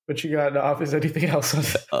What you got in the office? Anything else?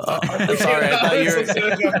 Sorry, I thought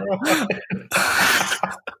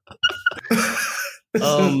This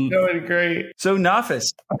is going great. So,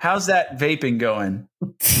 Nafis, how's that vaping going?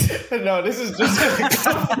 No, this is just.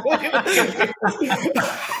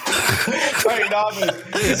 Right,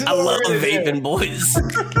 Nafis. I love vaping, boys.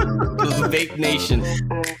 Vape Nation.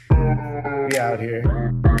 We out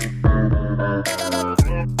here.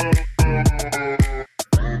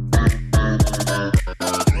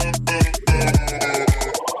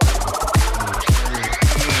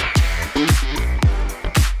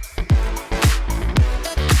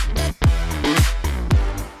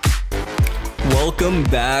 Welcome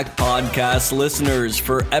back, podcast listeners,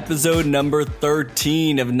 for episode number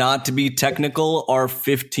 13 of Not to Be Technical, our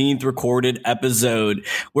 15th recorded episode.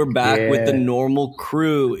 We're back with the normal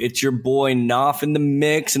crew. It's your boy Naf in the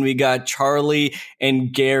mix, and we got Charlie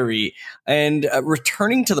and Gary. And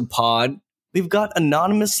returning to the pod, we've got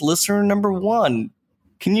anonymous listener number 1.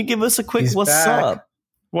 Can you give us a quick what's up?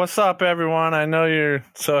 What's up, everyone? I know you're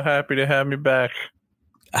so happy to have me back.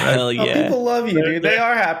 Hell yeah. Oh, people love you, dude. They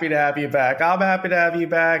are happy to have you back. I'm happy to have you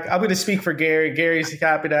back. I'm going to speak for Gary. Gary's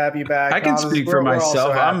happy to have you back. I can speak for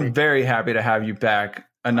myself. I'm very happy to have you back,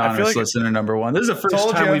 anonymous listener number 1. This is the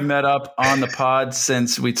first time we've met up on the pod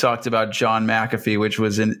since we talked about John McAfee, which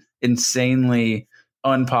was an insanely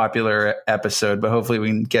unpopular episode, but hopefully we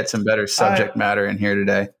can get some better subject matter in here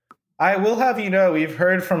today. I will have you know, we've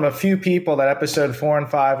heard from a few people that episode 4 and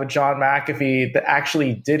 5 with John McAfee that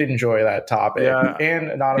actually did enjoy that topic. Yeah. And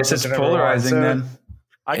anonymous. It's polarizing then.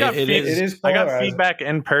 I got feedback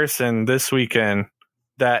in person this weekend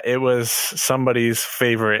that it was somebody's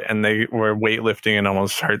favorite and they were weightlifting and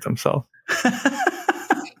almost hurt themselves.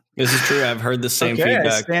 This is true. I've heard the same feedback.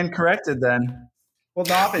 I stand corrected then. Well,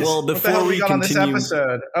 Nafis, before we continue on this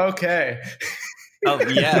episode. Okay. Oh,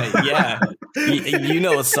 yeah. You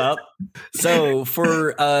know what's up. So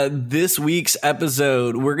for this week's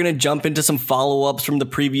episode, we're going to jump into some follow-ups from the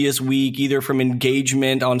previous week, either from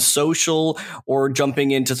engagement on social or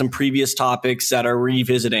jumping into some previous topics that are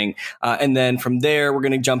revisiting. And then from there, we're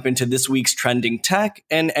going to jump into this week's trending tech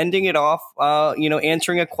and ending it off,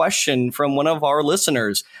 answering a question from one of our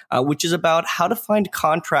listeners, which is about how to find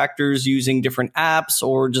contractors using different apps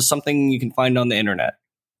or just something you can find on the internet.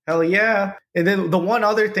 Hell yeah. And then the one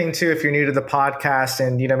other thing too, if you're new to the podcast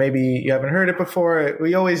and, maybe you haven't heard it before,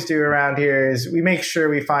 we always do around here is we make sure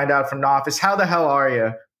we find out from Nafis, how the hell are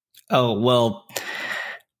you? Oh, well,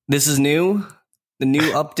 this is new. The new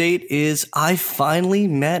update is I finally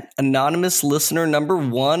met anonymous listener number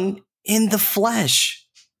 1 in the flesh.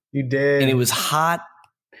 You did. And it was hot.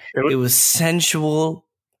 It was sensual.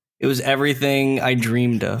 It was everything I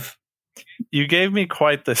dreamed of. You gave me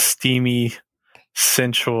quite the steamy,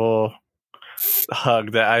 sensual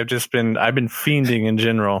hug that I've been fiending in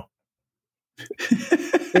general.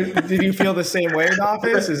 Did you feel the same way,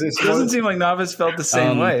 Nafis? It doesn't seem like Nafis felt the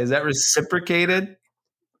same way. Is that reciprocated?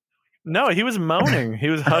 No, he was moaning. He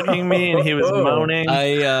was hugging me and he was moaning.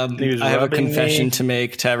 I have a confession to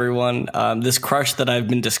make to everyone. This crush that I've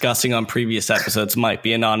been discussing on previous episodes might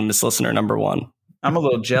be anonymous listener number 1. I'm a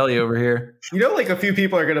little jelly over here. A few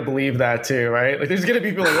people are going to believe that too, right? Like, there's going to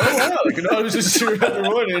be people like, oh, wow, I was just number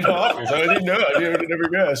 1 in office. I didn't know. I never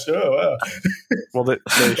guessed. Oh, wow. Well,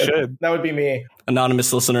 they should. That would be me.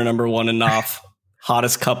 Anonymous listener number 1 in NOF.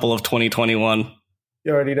 Hottest couple of 2021.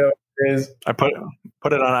 You already know what it is. I put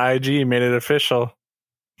it on IG, made it official.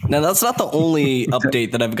 Now, that's not the only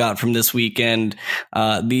update that I've got from this weekend.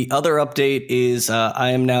 The other update is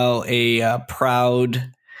I am now a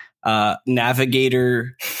proud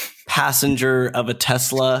navigator, passenger of a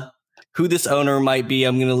Tesla. Who this owner might be,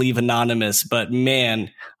 I'm going to leave anonymous, but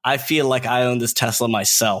man, I feel like I own this Tesla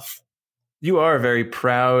myself. You are a very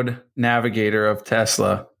proud navigator of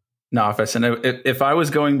Tesla, Nafis. And if I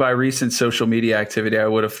was going by recent social media activity, I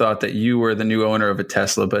would have thought that you were the new owner of a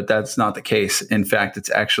Tesla, but that's not the case. In fact,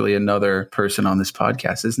 it's actually another person on this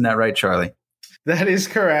podcast. Isn't that right, Charlie? That is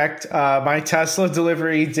correct. My Tesla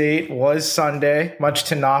delivery date was Sunday, much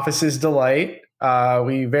to Nafis's delight.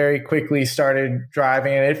 We very quickly started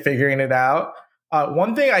driving it, figuring it out.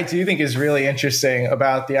 One thing I do think is really interesting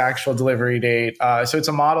about the actual delivery date. So it's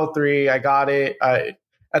a Model 3. I got it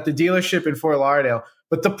at the dealership in Fort Lauderdale.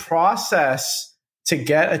 But the process to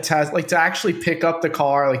get a Tesla, to actually pick up the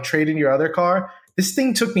car, trade in your other car, this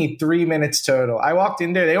thing took me 3 minutes total. I walked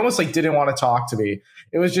in there. They almost didn't want to talk to me.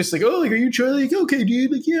 It was just are you Charlie? Okay,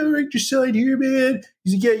 dude. Yeah, right, just sign here, man.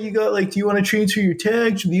 He's like, yeah, you got do you want to transfer your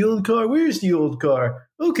tags from the old car? Where's the old car?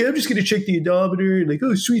 Okay, I'm just going to check the odometer.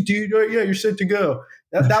 Oh, sweet, dude. All right, yeah, you're set to go.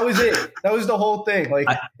 That was it. That was the whole thing. Like,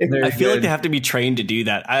 I feel like they have to be trained to do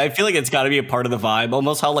that. I feel like it's got to be a part of the vibe.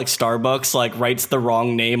 Almost how like Starbucks like writes the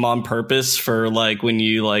wrong name on purpose for like when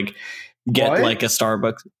you like get like a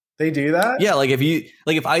Starbucks. They do that? Yeah, like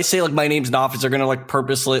if I say like my name's Nafis, they're gonna like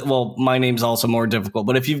purposely. Well, my name's also more difficult,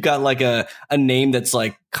 but if you've got like a name that's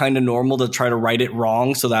like kind of normal, to try to write it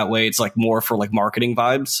wrong, so that way it's like more for like marketing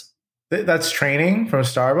vibes. That's training from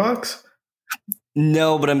Starbucks?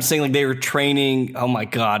 No, but I'm saying like they were training. Oh my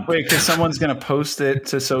God. Wait, because someone's going to post it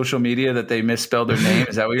to social media that they misspelled their name.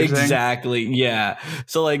 Is that what you're saying? Exactly. Yeah.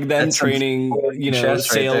 So like then that's training,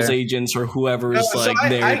 sales agents or whoever is there.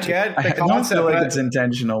 I get the concept. I don't feel like it's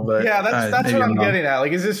intentional, but yeah, that's what I'm getting at.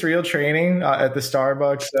 Like, is this real training at the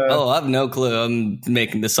Starbucks? Oh, I have no clue. I'm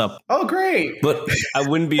making this up. Oh, great. But I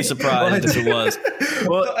wouldn't be surprised if it was.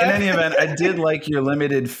 Well, in any event, I did like your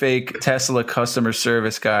limited fake Tesla customer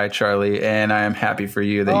service guy, Charlie, and I am happy for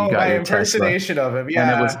you that you got your impersonation Tesla. of him. Yeah.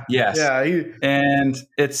 And it was, yes. Yeah. And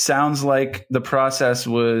it sounds like the process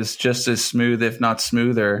was just as smooth, if not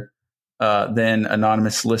smoother, than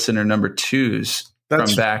anonymous listener number 2's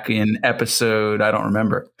from back in episode, I don't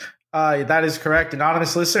remember. That is correct.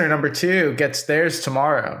 Anonymous listener number 2 gets theirs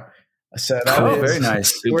tomorrow. So that is very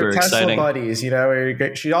nice. Super Tesla exciting. buddies,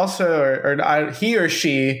 she also, he or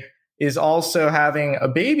she is also having a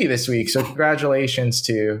baby this week. So congratulations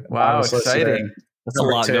to exciting. That's a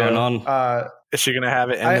lot going on. Is she going to have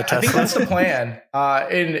it in the Tesla? I think that's the plan.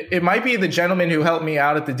 And it might be the gentleman who helped me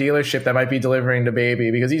out at the dealership that might be delivering the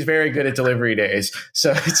baby, because he's very good at delivery days.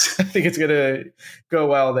 So I think it's going to go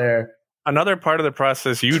well there. Another part of the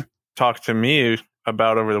process you talked to me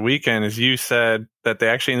about over the weekend is you said that they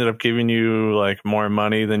actually ended up giving you like more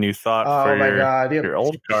money than you thought for your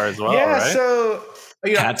old car as well. Yeah, right? So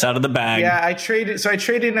cat's out of the bag. Yeah, I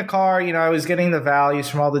traded in a car. I was getting the values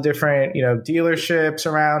from all the different dealerships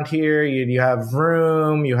around here. You have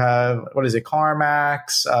Vroom, you have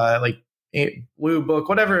CarMax, like Blue Book,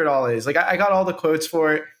 whatever it all is. Like I got all the quotes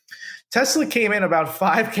for it. Tesla came in about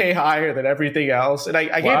 $5,000 higher than everything else, and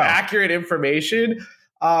I gave accurate information.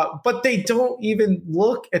 But they don't even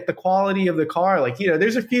look at the quality of the car. Like,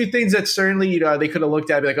 there's a few things that certainly, they could have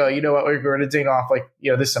looked at and be like, oh, you know what, we're going to ding off like,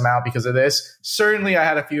 this amount because of this. Certainly I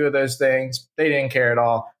had a few of those things. They didn't care at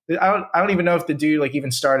all. I don't even know if the dude like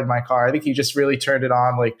even started my car. I think he just really turned it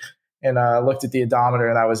on and looked at the odometer,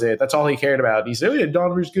 and that was it. That's all he cared about. He said, oh, the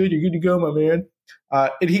odometer's good. You're good to go, my man.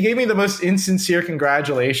 And he gave me the most insincere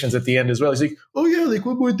congratulations at the end as well. He's like, oh yeah, like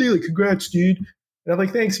one more thing, like congrats, dude. And I'm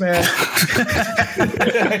like, thanks, man.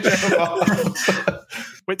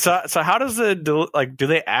 Wait, so how does do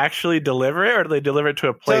they actually deliver it, or do they deliver it to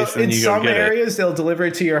a place and you go get it? In some areas, they'll deliver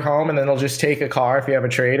it to your home, and then they'll just take a car if you have a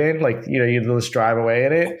trade-in. Like, you just drive away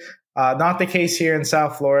in it. Not the case here in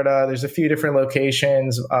South Florida. There's a few different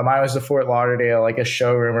locations. Mine was the Fort Lauderdale, like a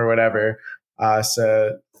showroom or whatever.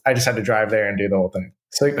 So I just had to drive there and do the whole thing.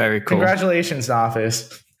 So very cool. Congratulations,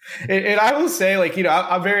 Nafis. And I will say,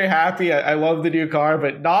 I'm very happy. I love the new car,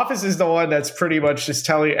 but Nafis is the one that's pretty much just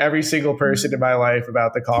telling every single person in my life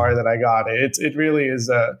about the car that I got. It really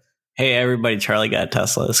is. Hey, everybody, Charlie got a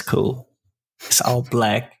Tesla. It's cool. It's all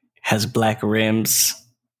black, has black rims.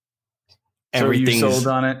 So are you sold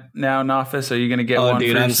on it now, Nafis? Are you going to get one for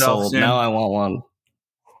yourself? I'm sold. Soon? Now I want one.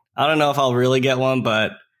 I don't know if I'll really get one,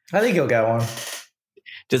 but I think you'll get one.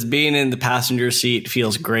 Just being in the passenger seat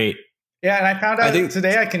feels great. Yeah, and I found out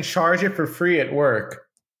today I can charge it for free at work,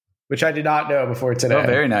 which I did not know before today. Oh,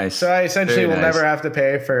 very nice. So I essentially will never have to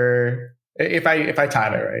pay for if I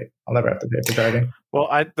time it right. I'll never have to pay for charging.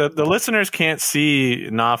 Well, the listeners can't see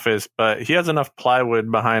Nafis, but he has enough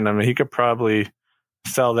plywood behind him. He could probably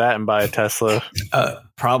sell that and buy a Tesla.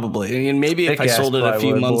 Probably. I mean, maybe if I sold it a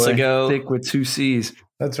few months ago. Thick with 2 C's.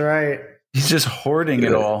 That's right. He's just hoarding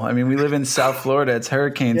it all. I mean, we live in South Florida. It's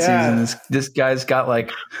hurricane season. This guy's got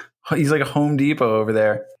he's like a Home Depot over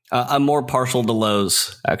there. I'm more partial to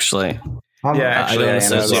Lowe's, actually. Actually, I don't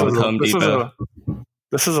associate with Home Depot.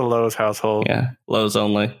 This is a Lowe's household. Yeah, Lowe's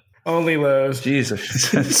only. Only Lowe's.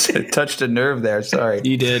 Jesus. It touched a nerve there. Sorry.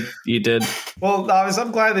 You did. Well,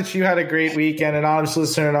 I'm glad that you had a great weekend. And honest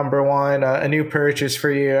listener number 1, a new purchase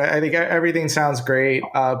for you. I think everything sounds great.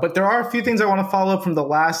 But there are a few things I want to follow up from the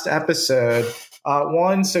last episode.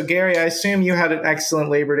 One, so Gary, I assume you had an excellent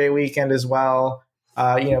Labor Day weekend as well.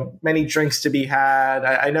 Many drinks to be had.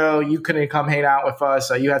 I know you couldn't come hang out with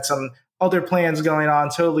us. You had some other plans going on.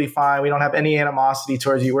 Totally fine. We don't have any animosity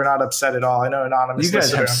towards you. We're not upset at all. I know anonymous. You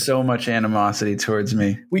guys have so much animosity towards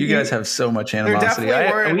me. You guys have so much animosity.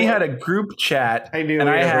 We had a group chat. I knew. And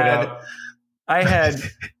I had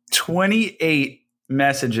 28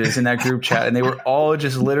 messages in that group chat, and they were all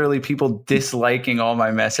just literally people disliking all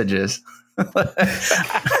my messages.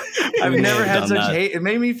 I've never had such hate. It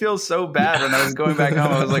made me feel so bad when I was going back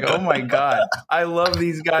home. I was like, oh my God, I love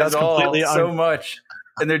these guys all so much.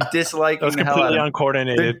 And they're disliking the hell out of me.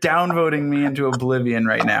 Uncoordinated. They're downvoting me into oblivion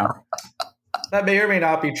right now. That may or may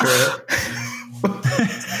not be true.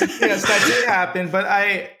 Yes, that did happen. But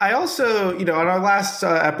I also, on our last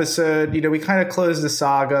episode, we kind of closed the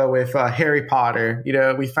saga with Harry Potter.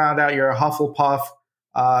 We found out you're a Hufflepuff,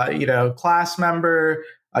 class member.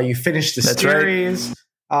 You finished the series.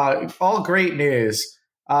 Right. All great news.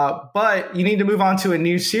 But you need to move on to a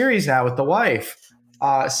new series now with the wife.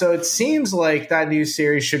 So it seems like that new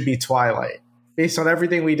series should be Twilight, based on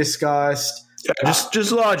everything we discussed.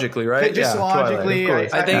 Just logically, right? Just logically.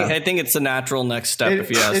 Twilight, I think it's the natural next step,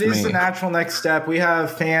 if you ask me. It is the natural next step. We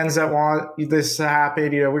have fans that want this to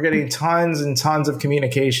happen. We're getting tons and tons of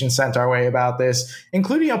communication sent our way about this,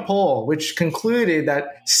 including a poll, which concluded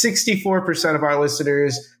that 64% of our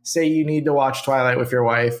listeners say you need to watch Twilight with your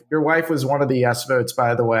wife. Your wife was one of the yes votes,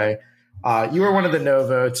 by the way. You were one of the no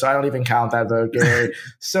votes, so I don't even count that vote, Gary.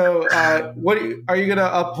 So what are you going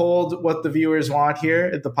to uphold what the viewers want here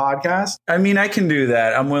at the podcast? I mean, I can do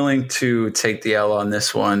that. I'm willing to take the L on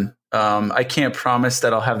this one. I can't promise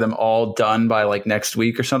that I'll have them all done by like next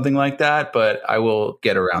week or something like that, but I will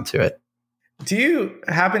get around to it. Do you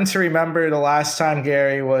happen to remember the last time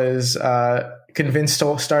Gary was convinced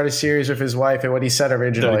to start a series with his wife and what he said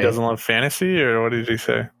originally? That he doesn't love fantasy, or what did he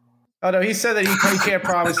say? Oh no, he said that he can't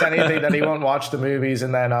promise anything, that he won't watch the movies,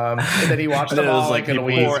 and then he watched them all like in a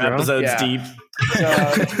week. 4 episodes deep.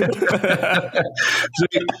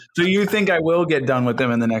 So you think I will get done with them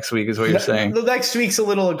in the next week, is what you're saying? The next week's a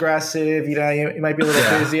little aggressive. You might be a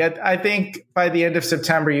little busy. I think by the end of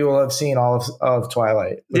September, you will have seen all of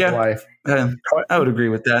Twilight with the wife. I would agree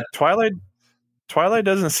with that. Twilight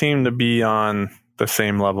doesn't seem to be on the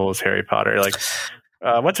same level as Harry Potter. Like,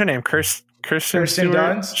 what's her name? Kirsten Stewart.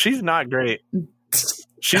 Dunst? She's not great.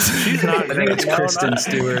 She's not great. It's Kristen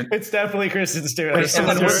Stewart. It's definitely Kristen Stewart. What's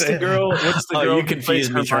the girl? You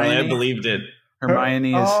confused me, Charlie. I believed it.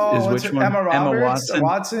 Hermione is which one? Emma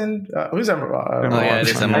Watson. Who's Emma Watson? It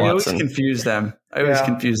is Emma Watson. I always confuse them. I always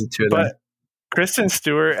confuse the two of them. But Kristen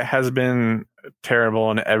Stewart has been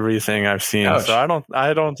terrible in everything I've seen. Ouch. So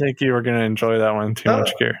I don't think you were going to enjoy that one too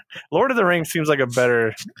much, Gary. Lord of the Rings seems like a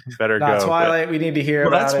better go. Twilight, we need to hear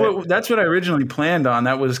about it. That's what I originally planned on.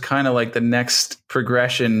 That was kind of like the next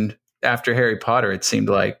progression after Harry Potter, it seemed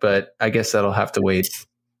like. But I guess that'll have to wait.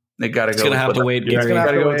 They got to go. It's going to have to wait. Got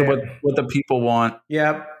to go with what the people want.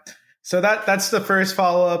 Yep. So that's the first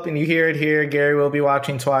follow-up, and you hear it here. Gary will be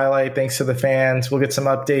watching Twilight, thanks to the fans. We'll get some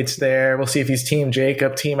updates there. We'll see if he's Team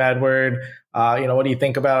Jacob, Team Edward. What do you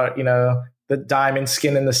think about, the diamond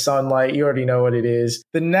skin in the sunlight? You already know what it is.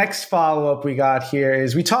 The next follow-up we got here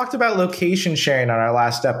is we talked about location sharing on our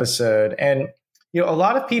last episode. And, a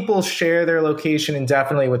lot of people share their location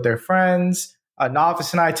indefinitely with their friends.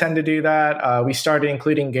 Novice and I tend to do that. We started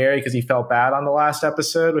including Gary because he felt bad on the last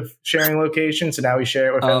episode with sharing location. So now we share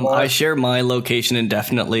it with him more. I share my location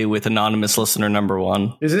indefinitely with anonymous listener number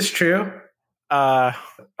 1. Is this true? I'm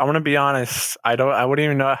going to be honest. I wouldn't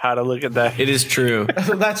even know how to look at that. It is true.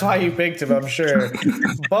 That's why you picked him, I'm sure.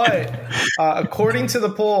 But according to the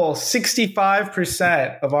poll,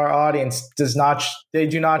 65% of our audience do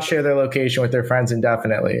not share their location with their friends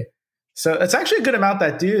indefinitely. So it's actually a good amount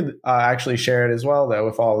that do actually share it as well, though,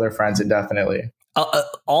 with all their friends indefinitely.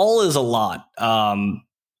 All is a lot. A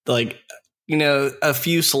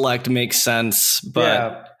few select makes sense,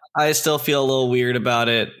 but I still feel a little weird about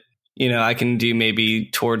it. I can do maybe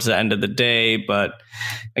towards the end of the day, but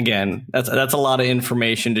again, that's a lot of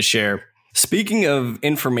information to share. Speaking of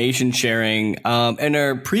information sharing, in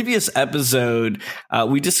our previous episode,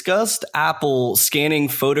 we discussed Apple scanning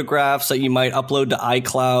photographs that you might upload to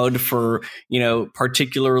iCloud for,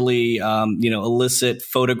 particularly, illicit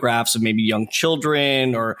photographs of maybe young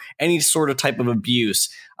children or any sort of type of abuse.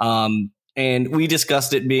 And we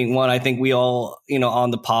discussed it being one, I think we all,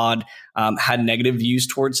 on the pod had negative views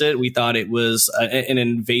towards it. We thought it was an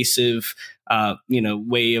invasive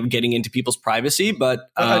way of getting into people's privacy, but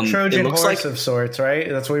a Trojan horse of sorts, right?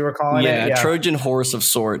 That's what we were calling it. Yeah, Trojan horse of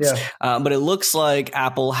sorts. Yeah. But it looks like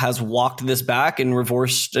Apple has walked this back and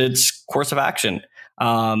reversed its course of action.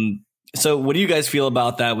 So what do you guys feel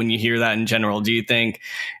about that when you hear that in general? Do you think,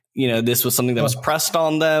 this was something that was pressed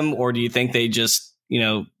on them, or do you think they just,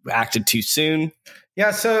 acted too soon?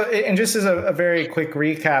 Yeah. So, and just as a very quick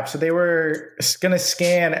recap, so they were going to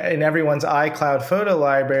scan in everyone's iCloud photo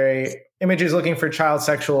library images looking for child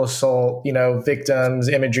sexual assault, victims,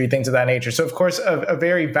 imagery, things of that nature. So, of course, a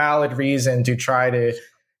very valid reason to try to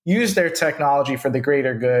use their technology for the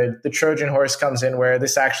greater good. The Trojan horse comes in where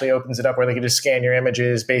this actually opens it up where they can just scan your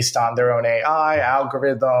images based on their own AI,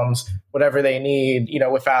 algorithms, whatever they need,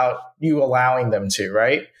 without you allowing them to,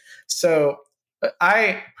 right? So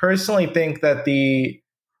I personally think that the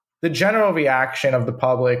general reaction of the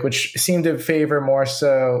public, which seemed to favor more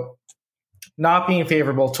so not being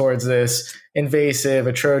favorable towards this invasive,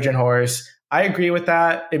 a Trojan horse, I agree with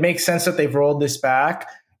that. It makes sense that they've rolled this back.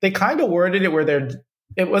 They kind of worded it where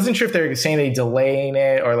it wasn't sure if they were saying they delaying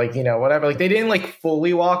it or whatever. Like they didn't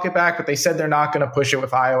fully walk it back, but they said they're not going to push it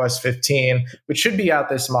with iOS 15, which should be out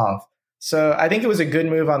this month. So I think it was a good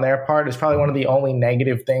move on their part. It's probably one of the only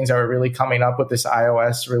negative things that were really coming up with this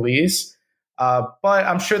iOS release. But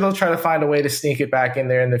I'm sure they'll try to find a way to sneak it back in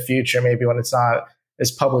there in the future, maybe when it's not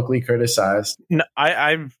as publicly criticized. No,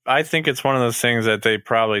 I think it's one of those things that they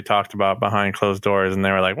probably talked about behind closed doors, and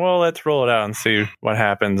they were like, well, let's roll it out and see what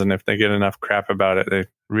happens. And if they get enough crap about it, they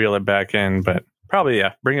reel it back in. But probably,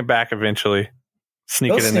 bring it back eventually.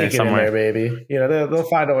 They'll it in there somewhere. In there, baby. They'll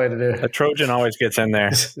find a way to do it. A Trojan always gets in there.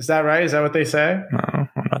 Is that right? Is that what they say? No,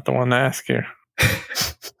 I'm not the one to ask you.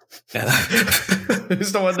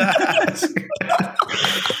 Who's the one to ask?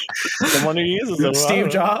 The one who uses it. Steve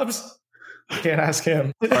Jobs? Can't ask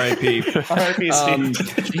him. R.I.P. R.I.P. Steve.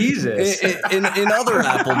 Jesus. In other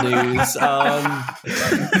Apple news,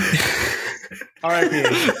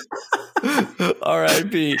 R.I.P.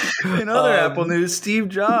 R.I.P. In other Apple news, Steve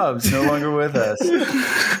Jobs no longer with us.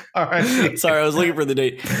 R.I.P. Sorry, I was looking for the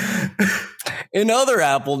date. In other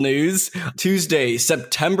Apple news, Tuesday,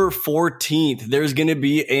 September 14th, there's going to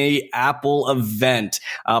be a Apple event,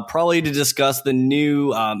 probably to discuss the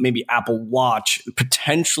new, maybe Apple Watch,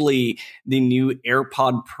 potentially the new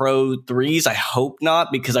AirPod Pro 3s. I hope not,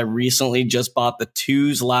 because I recently just bought the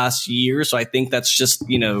 2s last year. So I think that's just,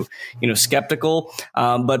 skeptical,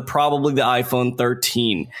 but probably the iPhone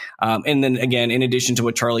 13. And then again, in addition to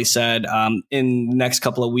what Charlie said, in the next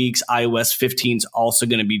couple of weeks, iOS 15 is also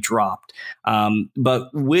going to be dropped.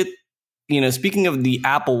 But with, speaking of the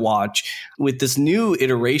Apple Watch, with this new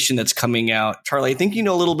iteration that's coming out, Charlie, I think you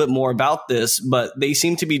know a little bit more about this, but they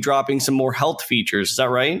seem to be dropping some more health features. Is that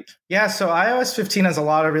right? Yeah, so iOS 15 has a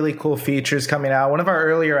lot of really cool features coming out. One of our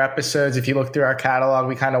earlier episodes, if you look through our catalog,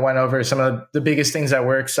 we kind of went over some of the biggest things that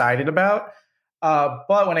we're excited about.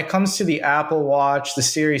 But when it comes to the Apple Watch, the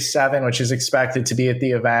Series 7, which is expected to be at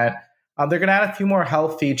the event, they're going to add a few more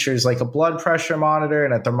health features like a blood pressure monitor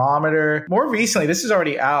and a thermometer. More recently, this is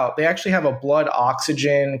already out. They actually have a blood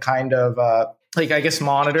oxygen kind of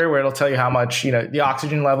monitor where it'll tell you how much, the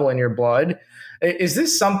oxygen level in your blood. Is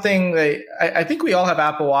this something that I think we all have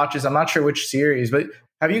Apple Watches? I'm not sure which series, but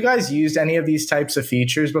have you guys used any of these types of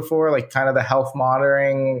features before, like kind of the health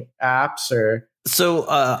monitoring apps or? So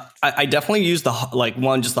I definitely use the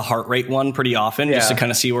heart rate one pretty often, just to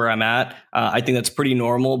kind of see where I'm at. I think that's pretty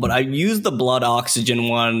normal, but I use the blood oxygen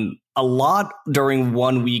one a lot during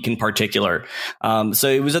 1 week in particular. So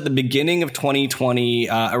it was at the beginning of 2020,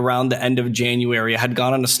 around the end of January. I had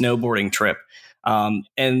gone on a snowboarding trip.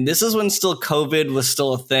 And this is when still COVID was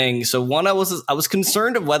still a thing. So I was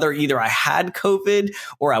concerned of whether either I had COVID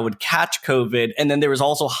or I would catch COVID. And then there was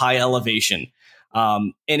also high elevation.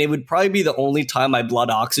 And it would probably be the only time my blood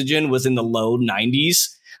oxygen was in the low 90s.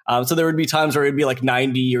 So there would be times where it'd be like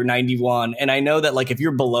 90 or 91. And I know that if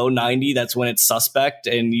you're below 90, that's when it's suspect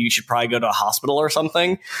and you should probably go to a hospital or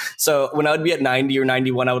something. So when I would be at 90 or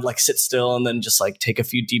 91, I would sit still and then just take a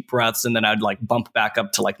few deep breaths. And then I'd bump back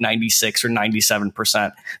up to 96 or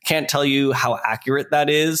 97%. Can't tell you how accurate that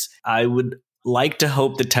is. I would like to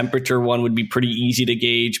hope the temperature one would be pretty easy to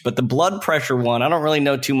gauge, but the blood pressure one, I don't really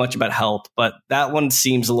know too much about health, but that one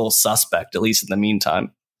seems a little suspect, at least in the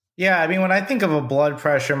meantime. Yeah, I mean, when I think of a blood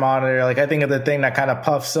pressure monitor, I think of the thing that kind of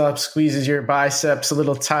puffs up, squeezes your biceps a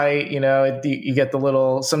little tight. You get the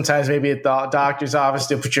little, sometimes maybe at the doctor's office,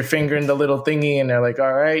 they'll put your finger in the little thingy and they're like,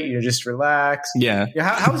 all right, you just relax. Yeah.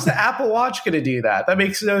 How's the Apple Watch going to do that? That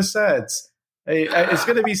makes no sense. It's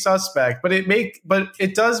going to be suspect, but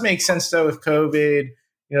it does make sense though with COVID,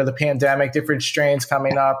 the pandemic, different strains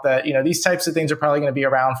coming up that, these types of things are probably going to be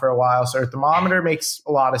around for a while. So a thermometer makes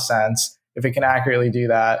a lot of sense if it can accurately do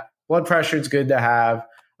that. Blood pressure is good to have.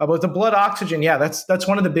 But the blood oxygen, that's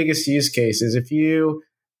one of the biggest use cases. If you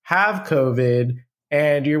have COVID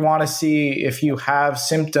and you want to see if you have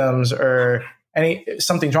symptoms or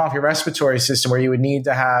something's wrong with your respiratory system where you would need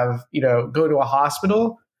to have, go to a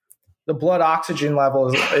hospital, the blood oxygen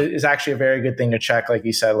level is actually a very good thing to check, like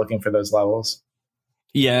you said, looking for those levels.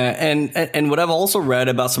 Yeah, and what I've also read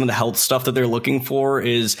about some of the health stuff that they're looking for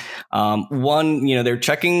is one, they're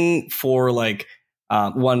checking for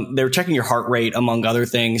one, they're checking your heart rate among other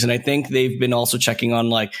things. And I think they've been also checking on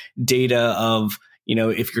like data of,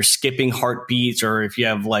 if you're skipping heartbeats or if you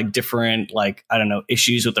have like different, like, I don't know,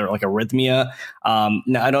 issues with their like arrhythmia.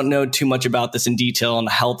 Now, I don't know too much about this in detail on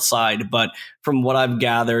the health side, but from what I've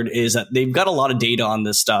gathered is that they've got a lot of data on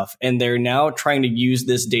this stuff, and they're now trying to use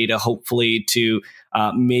this data hopefully to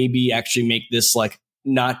maybe actually make this like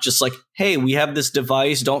not just like, hey, we have this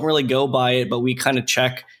device, don't really go by it, but we kind of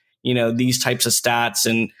check, these types of stats,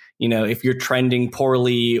 and if you're trending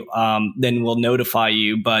poorly, then we'll notify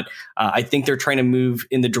you. But I think they're trying to move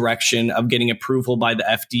in the direction of getting approval by the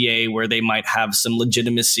FDA, where they might have some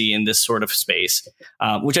legitimacy in this sort of space,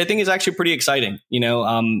 which I think is actually pretty exciting.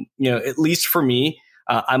 At least for me,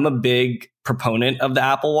 I'm a big proponent of the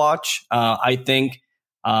Apple Watch. I think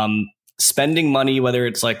spending money, whether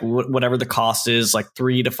it's like whatever the cost is, like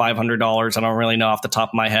 $300 to $500, I don't really know off the top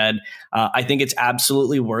of my head. I think it's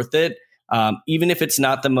absolutely worth it. Even if it's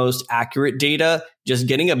not the most accurate data, just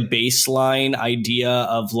getting a baseline idea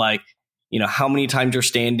of like, how many times you're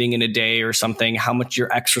standing in a day or something, how much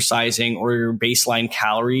you're exercising or your baseline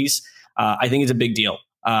calories, I think it's a big deal.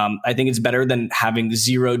 I think it's better than having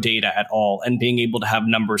zero data at all and being able to have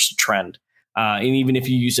numbers to trend. And even if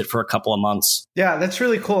you use it for a couple of months. Yeah, that's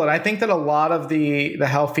really cool. And I think that a lot of the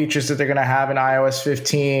health features that they're going to have in iOS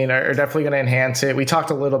 15 are definitely going to enhance it. We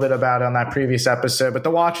talked a little bit about it on that previous episode, but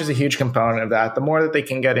the watch is a huge component of that. The more that they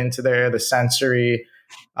can get into there, the sensory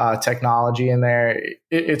technology in there,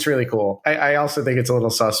 it's really cool. I also think it's a little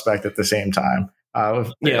suspect at the same time.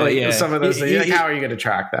 Some of those things, like, how are you going to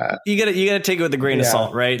track that? You got to take it with a grain of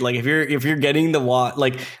salt, right? Like if you're getting the watch,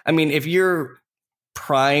 like, I mean, if you're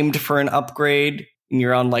primed for an upgrade and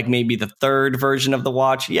you're on like maybe the third version of the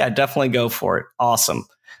watch, yeah, definitely go for it. Awesome.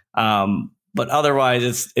 But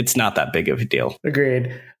otherwise it's not that big of a deal.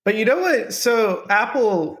 Agreed. But you know what? So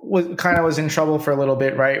Apple was in trouble for a little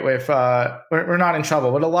bit, right? With we're not in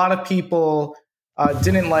trouble, but a lot of people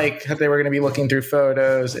didn't like that they were going to be looking through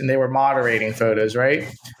photos and they were moderating photos, right?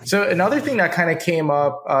 So another thing that kind of came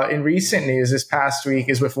up in recent news this past week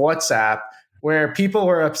is with WhatsApp, where people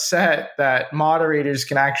were upset that moderators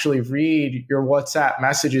can actually read your WhatsApp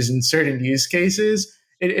messages in certain use cases.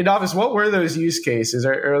 What were those use cases,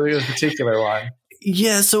 or a particular one?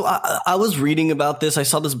 Yeah, so I was reading about this. I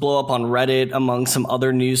saw this blow up on Reddit among some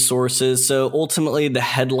other news sources. So ultimately, the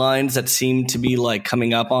headlines that seem to be like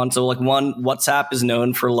coming up on. So like one, WhatsApp is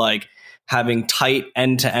known for like having tight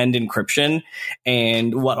end-to-end encryption.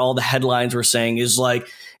 And what all the headlines were saying is like,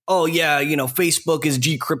 oh yeah, Facebook is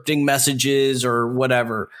decrypting messages or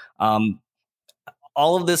whatever.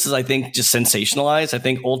 All of this is, I think, just sensationalized. I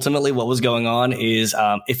think ultimately what was going on is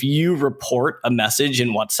if you report a message in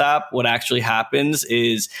WhatsApp, what actually happens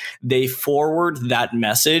is they forward that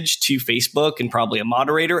message to Facebook and probably a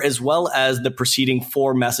moderator, as well as the preceding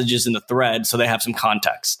 4 messages in the thread, so they have some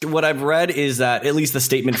context. What I've read is that, at least the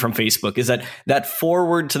statement from Facebook, is that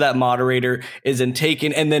forward to that moderator is then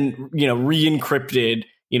taken and then re-encrypted,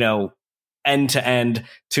 end to end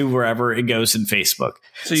to wherever it goes in Facebook.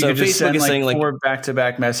 So you could just send like 4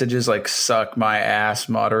 back-to-back messages like "suck my ass,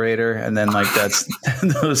 moderator," and then like that's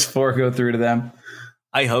those 4 go through to them.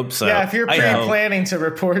 I hope so. Yeah, if you're planning to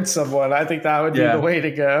report someone, I think that would be the way to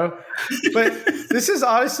go. But this is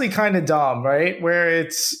honestly kind of dumb, right? Where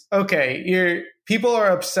it's okay, people are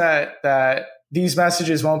upset that these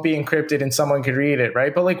messages won't be encrypted and someone could read it,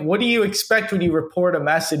 right? But like, what do you expect when you report a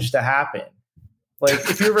message to happen? Like,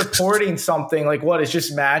 if you're reporting something, like, what, it's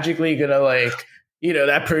just magically going to, like,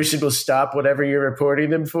 that person will stop whatever you're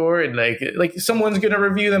reporting them for. And like someone's going to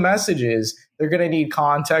review the messages. They're going to need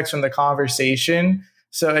context from the conversation.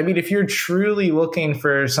 So, I mean, if you're truly looking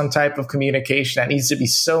for some type of communication that needs to be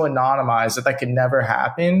so anonymized that could never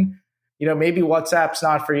happen, maybe WhatsApp's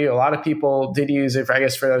not for you. A lot of people did use it,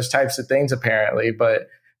 for those types of things, apparently. But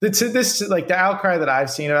this, like the outcry that I've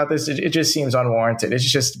seen about this, it just seems unwarranted. It's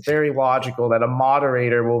just very logical that a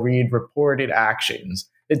moderator will read reported actions.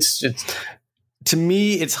 It's to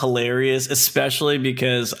me, it's hilarious, especially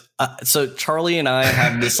because so Charlie and I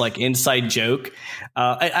have this like inside joke.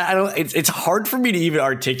 I don't. It's hard for me to even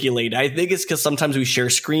articulate. I think it's because sometimes we share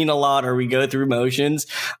screen a lot or we go through motions.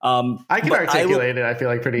 I can articulate it. I feel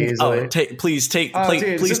like pretty easily. Please take the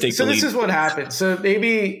lead. So this is what happened. So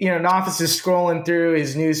maybe Nafis is scrolling through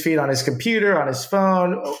his newsfeed on his computer, on his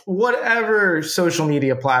phone, whatever social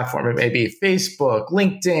media platform it may be: Facebook,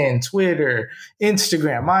 LinkedIn, Twitter,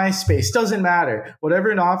 Instagram, MySpace. Doesn't matter.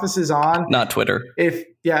 Whatever Nafis is on. Not Twitter.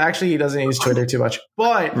 Actually, he doesn't use Twitter too much.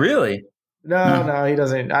 But really. No, he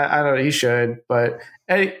doesn't. I don't know. He should, but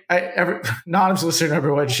anonymous listener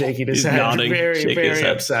number one shaking his head, very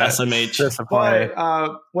upset. SMH.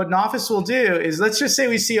 But what Noffice will do is, let's just say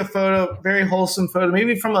we see a photo, very wholesome photo,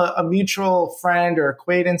 maybe from a mutual friend or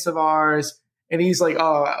acquaintance of ours, and he's like,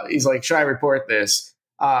 should I report this?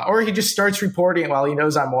 Or he just starts reporting it while he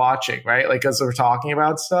knows I'm watching, right? Like, as we're talking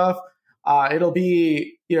about stuff. It'll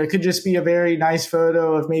be, it could just be a very nice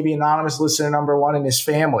photo of maybe anonymous listener number one and his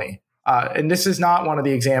family. And this is not one of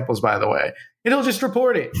the examples, by the way. He'll just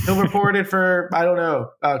report it. He'll report it for, I don't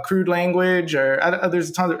know, crude language or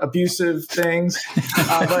there's a ton of abusive things.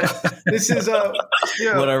 But this is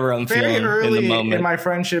whatever I'm very feeling early in the moment. In my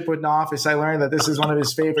friendship with Noffice, I learned that this is one of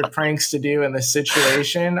his favorite pranks to do in this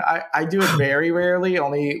situation. I do it very rarely,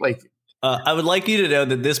 only like. I would like you to know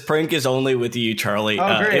that this prank is only with you, Charlie.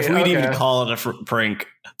 If we'd even call it a prank.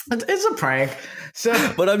 It's a prank. So,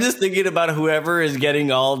 but I'm just thinking about whoever is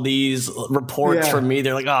getting all these reports from me.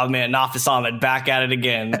 They're like, oh man, Noffice Ahmed back at it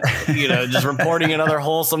again. Just reporting another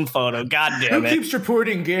wholesome photo. God damn it. Who keeps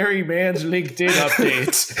reporting Gary Mann's LinkedIn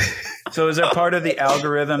updates? So is that part of the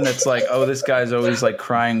algorithm that's like, oh, this guy's always like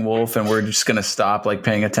crying wolf and we're just going to stop like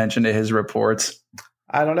paying attention to his reports?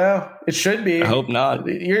 I don't know. It should be. I hope not.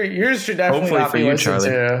 Yours should definitely Hopefully not for be you, listened Charlie.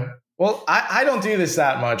 to. Well, I don't do this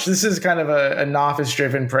that much. This is kind of a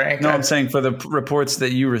Noffice-driven prank. No, I'm saying for the reports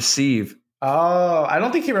that you receive. Oh, I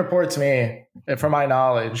don't think he reports me, from my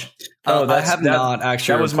knowledge. I have not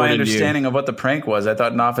actually. That was my understanding of what the prank was. I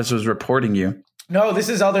thought Noffice was reporting you. No, this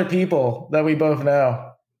is other people that we both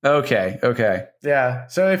know. Okay. Yeah.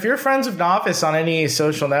 So if you're friends with Noffice on any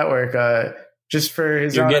social network, just for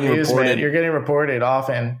his own amusement, you're getting reported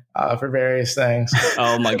often for various things.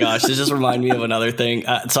 Oh my gosh, this just reminded me of another thing.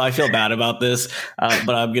 So I feel bad about this,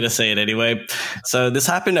 but I'm going to say it anyway. So this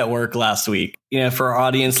happened at work last week. For our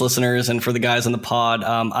audience listeners and for the guys on the pod,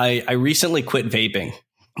 I recently quit vaping.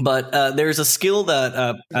 But there's a skill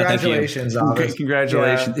that congratulations,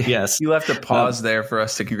 congratulations. Yeah. Yes, you left a pause there for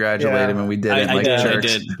us to congratulate him, and we did it like jerks. I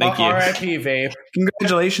did. Thank you. R.I.P. vape.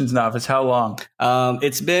 Congratulations, Noffice. How long?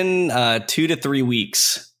 It's been 2 to 3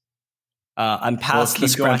 weeks. I'm past the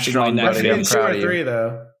scratching my neck. Must be 2 or 3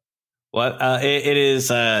 though. What? It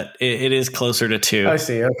is closer to 2. I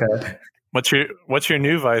see. Okay. What's your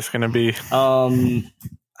new vice going to be?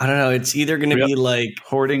 I don't know. It's either going to be like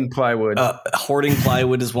hoarding plywood. Hoarding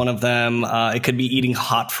plywood is one of them. It could be eating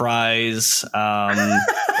hot fries.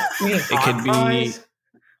 It could be.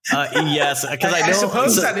 Yes, because I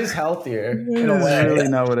suppose that is healthier in a way. That's really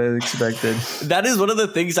not what I expected. That is one of the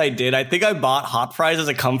things I did. I think I bought hot fries as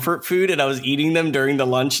a comfort food, and I was eating them during the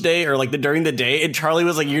lunch day or during the day. And Charlie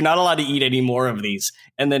was like, "You're not allowed to eat any more of these,"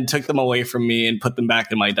 and then took them away from me and put them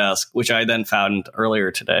back in my desk, which I then found earlier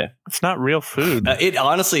today. It's not real food. It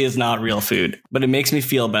honestly is not real food, but it makes me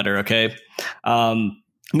feel better. Okay.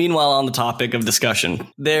 Meanwhile, on the topic of discussion,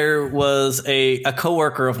 there was a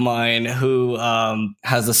coworker of mine who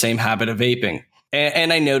has the same habit of vaping.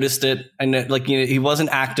 And I noticed it. He wasn't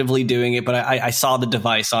actively doing it, but I saw the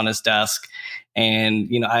device on his desk. And,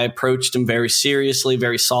 I approached him very seriously,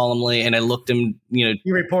 very solemnly. And I looked him, You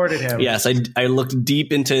reported him. Yes, I looked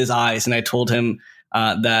deep into his eyes and I told him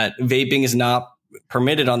that vaping is not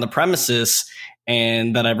permitted on the premises,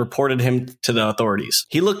 and that I reported him to the authorities.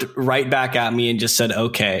 He looked right back at me and just said,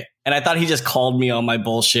 okay. And I thought he just called me on my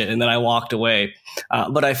bullshit, and then I walked away.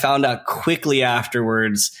 But I found out quickly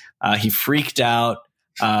afterwards, he freaked out.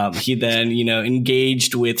 He then,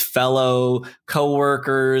 engaged with fellow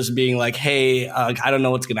coworkers being like, hey, I don't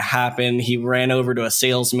know what's going to happen. He ran over to a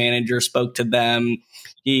sales manager, spoke to them.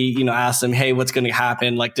 He, asked them, hey, what's going to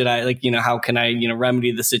happen? How can I,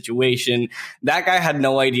 remedy the situation? That guy had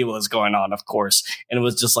no idea what was going on, of course. And it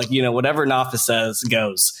was just like, whatever Noffice says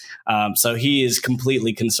goes. So he is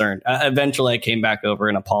completely concerned. Eventually I came back over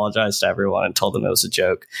and apologized to everyone and told them it was a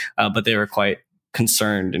joke. But they were quite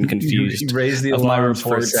concerned and confused. You raised the alarm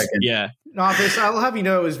for a second. Yeah. Noffice, I'll have you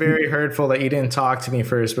know it was very hurtful that you didn't talk to me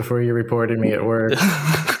first before you reported me at work.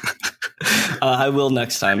 I will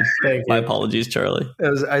next time. My apologies, Charlie.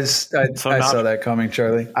 I saw that coming,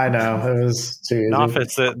 Charlie. I know. It was too easy.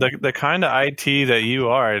 Noffice, the kind of IT that you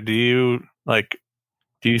are, do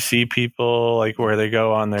you see people where they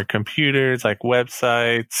go on their computers, like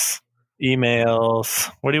websites,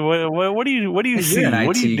 emails? What do you see? An IT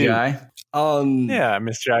what do you do? guy? Yeah,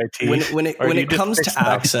 Mr. IT. When it comes to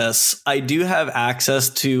access, I do have access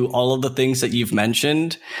to all of the things that you've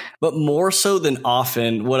mentioned, but more so than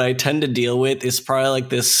often, what I tend to deal with is probably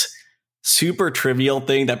this super trivial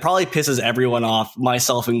thing that probably pisses everyone off,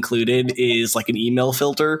 myself included, is an email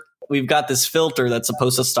filter. We've got this filter that's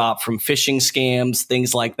supposed to stop from phishing scams,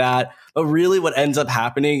 things like that. But really what ends up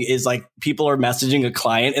happening is like people are messaging a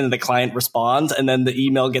client and the client responds and then the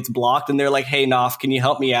email gets blocked and they're like, hey, Knopf, can you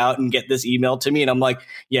help me out and get this email to me? And I'm like,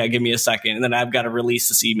 yeah, give me a second. And then I've got to release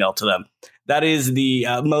this email to them. That is the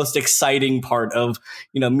most exciting part of,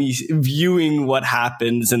 me viewing what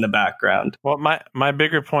happens in the background. Well, my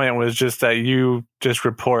bigger point was just that you just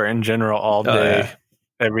report in general all day. Yeah.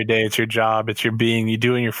 Every day. It's your job. It's your being. You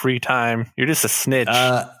do in your free time. You're just a snitch.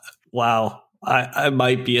 Wow. I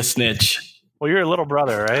might be a snitch. Well, you're a little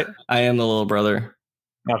brother, right? I am the little brother.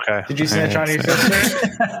 Okay. Did you snitch on your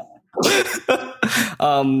sister?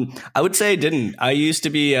 I would say I didn't. I used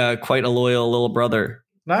to be quite a loyal little brother.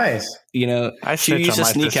 Nice. She used to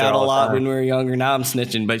sneak out a lot when we were younger. Now I'm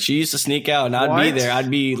snitching, but she used to sneak out and I'd be there.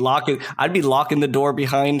 I'd be locking the door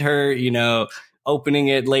behind her, opening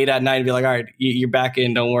it late at night and be like, all right, you're back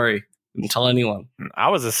in. Don't worry. Don't tell anyone. I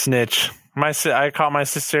was a snitch. I caught my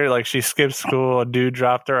sister, like she skipped school. A dude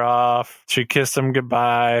dropped her off. She kissed him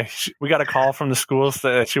goodbye. We got a call from the school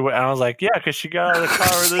that she went, and I was like, yeah, because she got out of the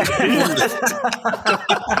car with this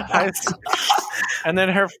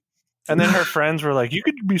dude. And then her friends were like, you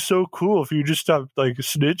could be so cool if you just stopped like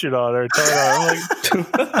snitching on her. I'm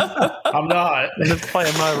like, I'm not. I'm just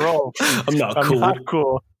playing my role. I'm not cool.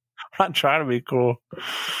 I'm not trying to be cool.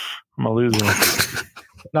 I'm a loser.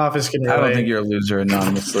 Knopf can I don't think you're a loser,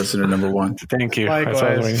 anonymous listener number one. Thank you. Likewise. That's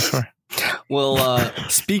what I was waiting for. Well,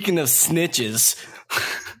 speaking of snitches,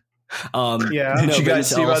 did you guys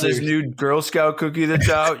see about this new Girl Scout cookie that's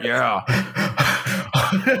out? Yeah.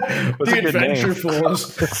 The Adventure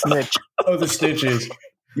Fools. The snitch. Oh, the Snitches.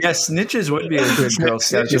 Yeah, Snitches would be a good Girl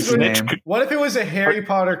Scout name. What if it was a Harry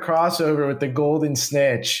Potter crossover with the Golden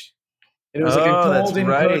Snitch? It was like a golden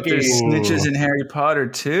cookie. There's snitches in Harry Potter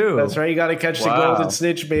too. That's right. You got to catch the golden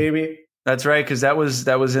snitch, baby. That's right, because that was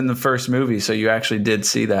in the first movie, so you actually did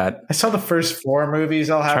see that. I saw the first 4 movies.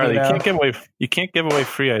 I'll have Charlie, you you can't give away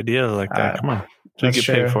free ideas like that. Come on, that's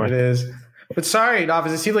get paid for it. It is. But sorry, Knopf,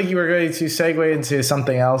 it seemed like you were going to segue into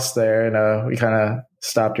something else there, and we kind of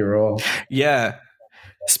stopped your roll. Yeah.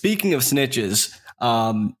 Speaking of snitches.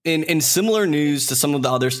 In similar news to some of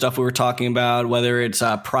the other stuff we were talking about, whether it's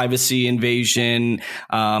privacy invasion,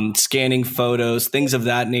 scanning photos, things of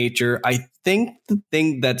that nature, I think the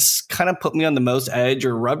thing that's kind of put me on the most edge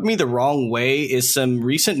or rubbed me the wrong way is some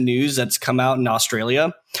recent news that's come out in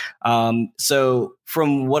Australia. So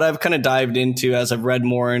from what I've kind of dived into as I've read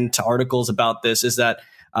more into articles about this is that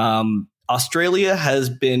Australia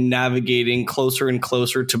has been navigating closer and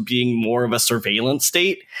closer to being more of a surveillance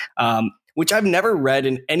state. Which I've never read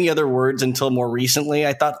in any other words until more recently.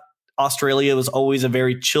 I thought Australia was always a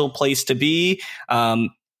very chill place to be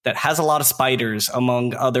that has a lot of spiders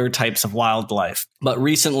among other types of wildlife. But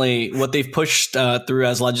recently, what they've pushed through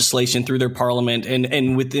as legislation through their parliament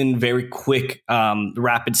and within very quick,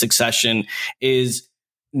 rapid succession is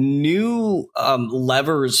new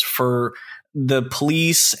levers for the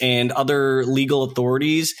police and other legal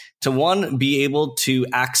authorities to, one, be able to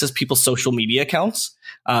access people's social media accounts.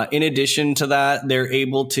 In addition to that, they're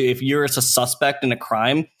able to, if you're a suspect in a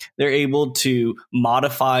crime, they're able to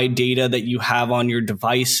modify data that you have on your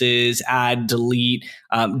devices, add, delete,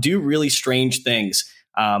 do really strange things.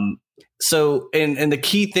 So, and the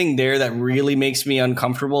key thing there that really makes me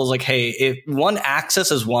uncomfortable is like, hey, if one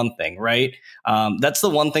access is one thing, right? That's the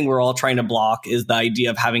one thing we're all trying to block is the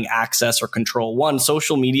idea of having access or control. One,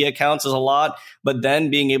 social media accounts is a lot, but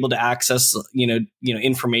then being able to access,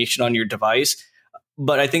 information on your device.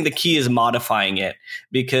 But I think the key is modifying it,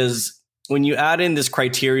 because when you add in this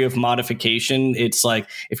criteria of modification, it's like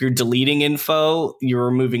if you're deleting info, you're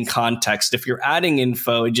removing context. If you're adding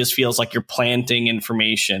info, it just feels like you're planting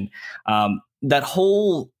information. That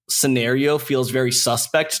whole scenario feels very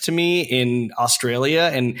suspect to me in Australia.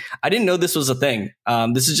 And I didn't know this was a thing.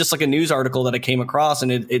 This is just like a news article that I came across,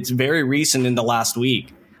 and it's very recent in the last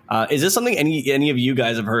week. Is this something any of you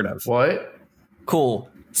guys have heard of? What? Cool.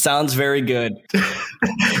 Sounds very good.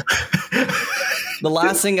 The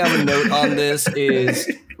last thing I would note on this is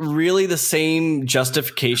really the same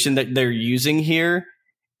justification that they're using here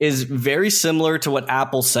is very similar to what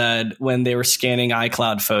Apple said when they were scanning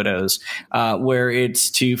iCloud photos, where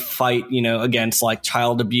it's to fight, against like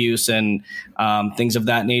child abuse and things of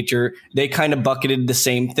that nature. They kind of bucketed the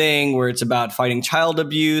same thing where it's about fighting child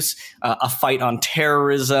abuse, a fight on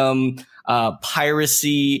terrorism,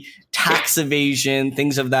 piracy, tax evasion,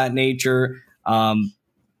 things of that nature.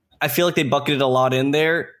 I feel like they bucketed a lot in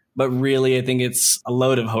there, but really I think it's a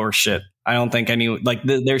load of horse shit. I don't think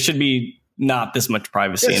there should be not this much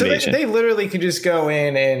privacy so invasion. They literally could just go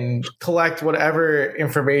in and collect whatever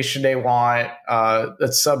information they want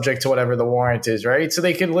that's subject to whatever the warrant is, right? So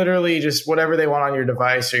they could literally just whatever they want on your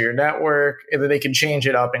device or your network, and then they can change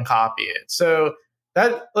it up and copy it. So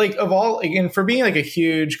that, like, of all, again, for being like a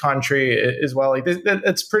huge country as well, like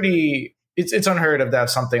that's pretty. It's unheard of to have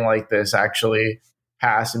something like this actually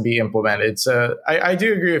pass and be implemented. So I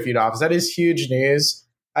do agree with you, Dolphins. That is huge news.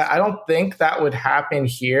 I don't think that would happen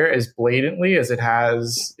here as blatantly as it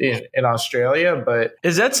has in Australia. But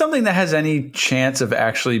is that something that has any chance of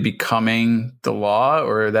actually becoming the law,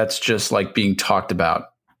 or that's just like being talked about?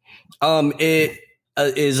 It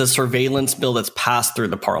is a surveillance bill that's passed through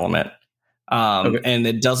the parliament. And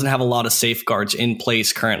it doesn't have a lot of safeguards in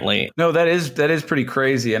place currently. No, that is pretty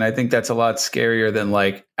crazy. And I think that's a lot scarier than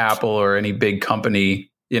like Apple or any big company,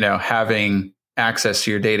 having access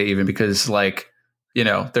to your data, even because like,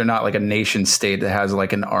 they're not like a nation state that has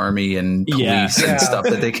like an army and police and stuff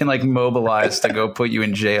that they can like mobilize to go put you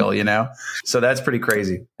in jail, So that's pretty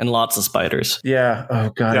crazy. And lots of spiders. Yeah. Oh,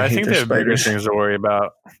 God. Yeah, I think they have bigger things to worry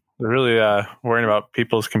about. They're really worrying about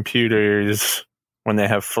people's computers. When they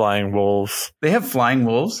have flying wolves. They have flying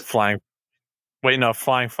wolves? Flying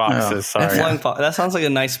foxes, sorry. That sounds like a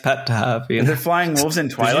nice pet to have. Are there flying wolves in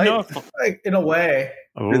Twilight? Like, in a way.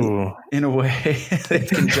 Ooh. In a way. They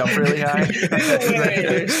can jump really high. Have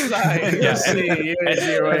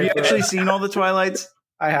you actually seen all the Twilights?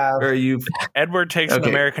 I have. Or Edward takes an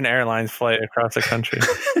American Airlines flight across the country.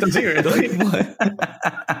 Does he really?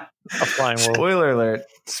 A flying wolf. Spoiler alert.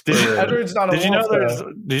 Edward's not a wolf.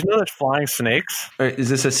 Did you know there's flying snakes? Is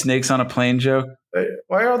this a snakes on a plane joke?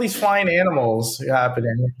 Why are all these flying animals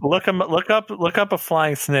happening? Look up a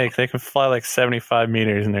flying snake. They can fly like 75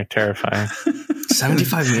 meters and they're terrifying.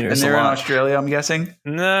 75 meters. And they're in Australia, I'm guessing?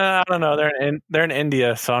 No, I don't know. They're in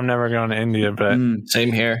India, so I'm never going to India. But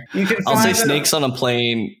same here. I'll say Snakes on a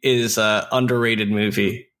Plane is an underrated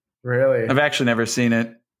movie. Really? I've actually never seen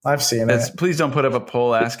it. I've seen it. Please don't put up a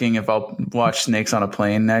poll asking if I'll watch Snakes on a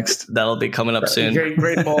Plane next. That'll be coming up soon.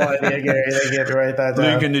 Great poll idea, Gary. You have to write that down.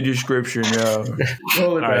 Link in the description, yeah.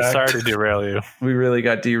 All right, sorry to derail you. We really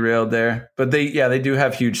got derailed there. But they do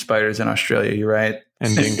have huge spiders in Australia, you're right.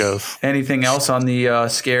 And dingoes. Anything else on the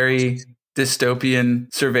scary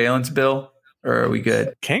dystopian surveillance bill? Or are we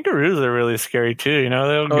good? Kangaroos are really scary too,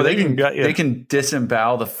 they can gut you. They can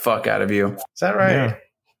disembowel the fuck out of you. Is that right? Yeah.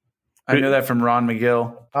 I know that from Ron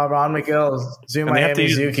McGill. Ron McGill, Zoo Miami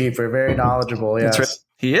zookeeper, very knowledgeable. Yes, right.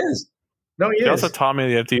 He is. No, he is. He also taught me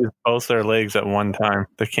they have to use both their legs at one time.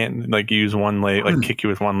 They can't like use one leg, like kick you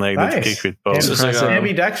with one leg. Nice. They kick you with both. It's like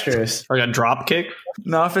ambidextrous. Like a drop kick.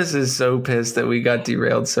 Nafis is so pissed that we got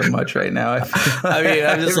derailed so much right now. I mean,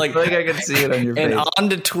 I'm just like I can see it on your face. And on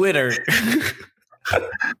to Twitter.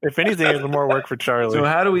 If anything, it's more work for Charlie. So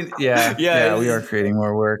how do we? Yeah, we are creating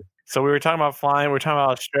more work. So we were talking about flying. We're talking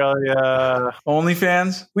about Australia.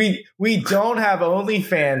 OnlyFans? We don't have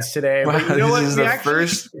OnlyFans today. Wow, but you know what? This is the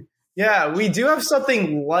first. Yeah, we do have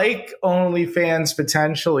something like OnlyFans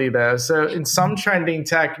potentially, though. So in some trending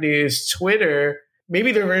tech news, Twitter,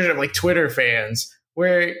 maybe their version of like Twitter fans,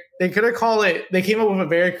 where they could have called it, they came up with a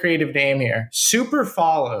very creative name here, Super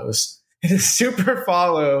Follows. Super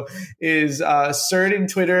Follow is certain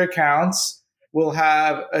Twitter accounts will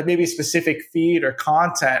have maybe a specific feed or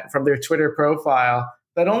content from their Twitter profile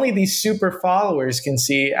that only these super followers can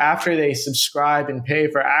see after they subscribe and pay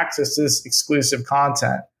for access to this exclusive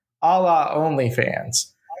content, a la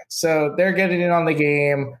OnlyFans. So they're getting in on the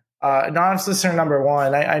game. Anonymous listener number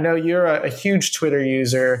one, I know you're a huge Twitter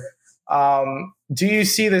user. Do you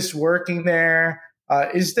see this working there?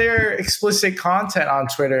 Is there explicit content on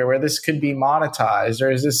Twitter where this could be monetized, or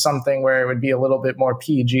is this something where it would be a little bit more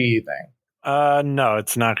PG thing? No,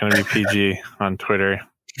 it's not going to be PG on Twitter.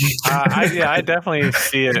 I definitely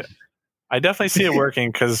see it. I definitely see it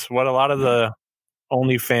working because what a lot of the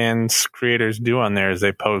OnlyFans creators do on there is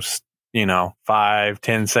they post,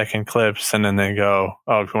 5-10 second clips and then they go,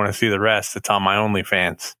 oh, if you want to see the rest, it's on my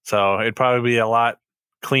OnlyFans. So it'd probably be a lot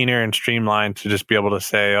cleaner and streamlined to just be able to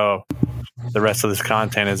say, oh, the rest of this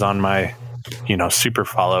content is on my, super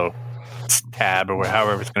follow tab or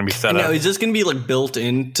however it's going to be set up. Is this going to be like built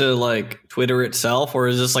into like Twitter itself, or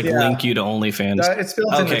is this like link you to OnlyFans? It's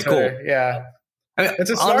built into Twitter. Cool. Yeah. I mean,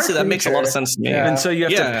 honestly, that makes a lot of sense to me. Yeah. And so you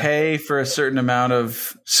have to pay for a certain amount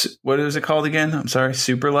of, what is it called again? I'm sorry,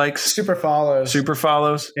 super likes? Super follows. Super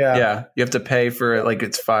follows? Yeah. You have to pay for it, like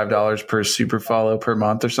it's $5 per super follow per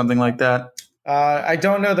month or something like that. I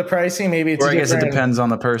don't know the pricing. Maybe it's I guess it depends on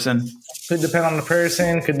the person. Could depend on the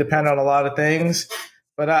person. Could depend on a lot of things.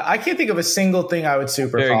 But I can't think of a single thing I would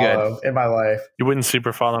super follow in my life. You wouldn't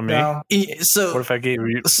super follow me? No. So what if I gave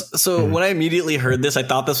you? So when I immediately heard this, I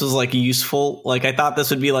thought this was like useful. Like I thought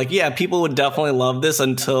this would be like, yeah, people would definitely love this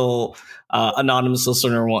until anonymous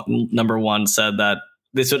listener number one said that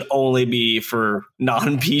this would only be for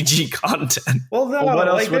non-PG content. Well, what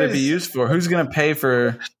else would it be used for? Who's going to pay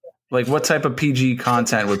for? Like, what type of PG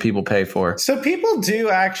content would people pay for? So people do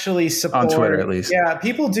actually support. On Twitter, at least. Yeah,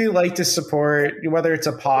 people do like to support, whether it's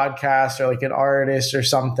a podcast or like an artist or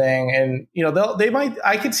something. And,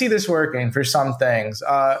 I could see this working for some things.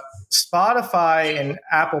 Spotify and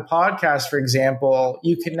Apple Podcasts, for example,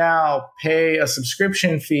 you can now pay a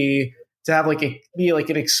subscription fee to have be like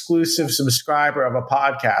an exclusive subscriber of a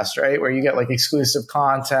podcast, right? Where you get like exclusive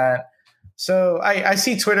content. So I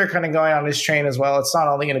see Twitter kind of going on this train as well. It's not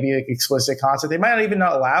only going to be like explicit content. They might not even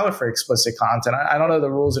allow it for explicit content. I don't know the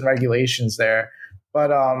rules and regulations there. But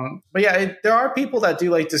yeah, there are people that do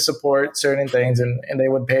like to support certain things and they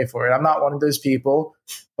would pay for it. I'm not one of those people.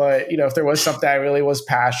 But, if there was something I really was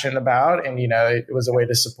passionate about and, it was a way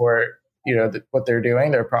to support, what they're doing,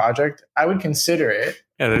 their project, I would consider it.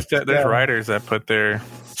 Yeah, there's writers that put their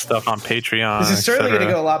stuff on Patreon. This is certainly going to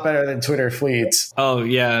go a lot better than Twitter fleets. Oh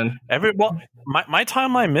yeah, my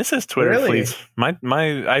timeline misses Twitter fleets.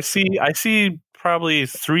 I see probably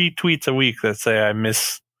 3 tweets a week that say I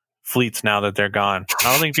miss fleets now that they're gone.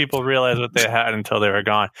 I don't think people realize what they had until they were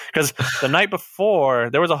gone. Because the night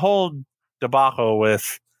before there was a whole debacle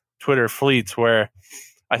with Twitter fleets where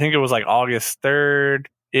I think it was like August 3rd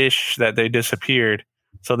ish that they disappeared.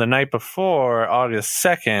 So the night before, August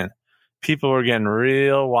 2nd, people were getting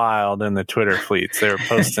real wild in the Twitter fleets. They were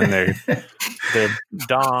posting their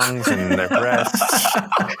dongs and their breasts.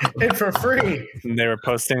 And for free. And they were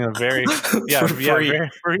posting very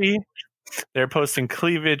free. They were posting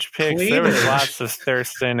cleavage pics. There was lots of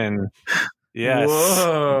thirsting and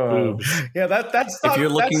boobs. Yeah, that's not, if you're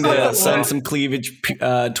looking to send some cleavage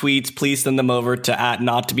tweets, please send them over to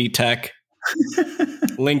 @NotToBeTech.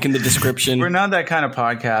 Link in the description. We're not that kind of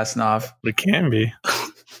podcast, Nov. We can be.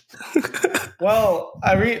 Well,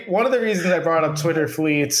 one of the reasons I brought up Twitter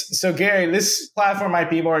fleets. So, Gary, this platform might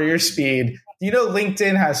be more your speed.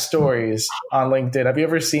 LinkedIn has stories on LinkedIn. Have you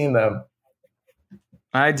ever seen them?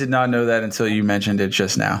 I did not know that until you mentioned it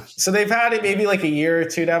just now. So they've had it maybe like a year or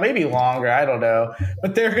two now, maybe longer. I don't know.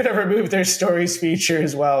 But they're going to remove their stories feature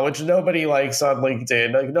as well, which nobody likes on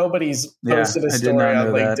LinkedIn. Like nobody's posted a story on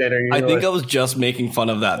LinkedIn. I think I was just making fun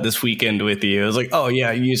of that this weekend with you. I was like, oh,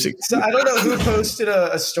 yeah, using. So I don't know who posted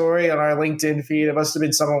a story on our LinkedIn feed. It must have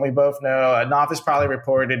been someone we both know. Nafis probably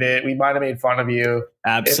reported it. We might have made fun of you.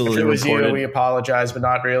 Absolutely. If it was you, we apologize, but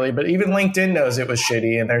not really. But even LinkedIn knows it was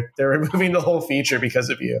shitty, and they're removing the whole feature because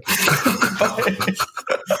of you.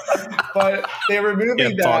 but they're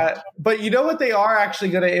removing that. Fuck. But you know what they are actually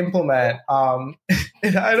going to implement?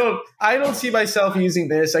 And I don't see myself using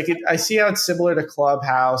this. I see how it's similar to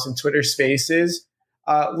Clubhouse and Twitter Spaces.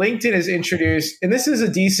 LinkedIn has introduced, and this is a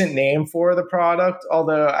decent name for the product,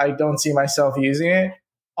 although I don't see myself using it,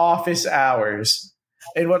 Office Hours.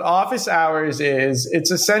 And what Office Hours is, it's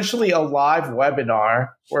essentially a live webinar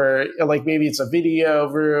where like maybe it's a video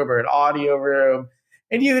room or an audio room,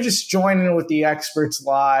 and you just join in with the experts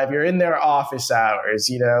live. You're in their office hours,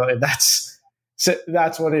 and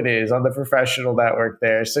that's what it is on the professional network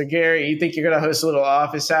there. So Gary, you think you're going to host a little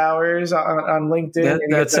office hours on LinkedIn?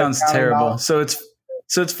 That sounds terrible. So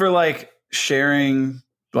it's for like sharing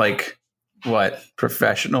like what,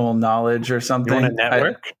 professional knowledge or something? You want a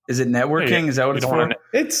network? Is it networking? Is that what it's for?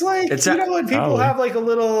 It's like, when people have like a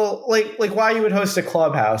little, like why you would host a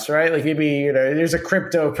Clubhouse, right? Like maybe, there's a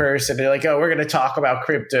crypto person. They're like, oh, we're going to talk about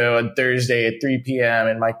crypto on Thursday at 3 p.m.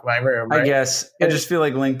 in my room. Right? I guess. I just feel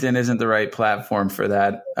like LinkedIn isn't the right platform for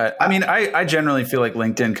that. I generally feel like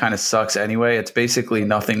LinkedIn kind of sucks anyway. It's basically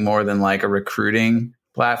nothing more than like a recruiting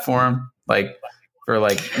platform. Like, for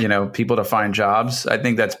like, people to find jobs. I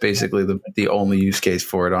think that's basically the only use case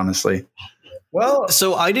for it, honestly. Well,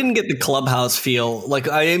 so I didn't get the Clubhouse feel. Like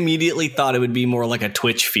I immediately thought it would be more like a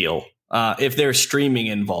Twitch feel if there's streaming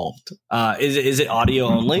involved. Is it audio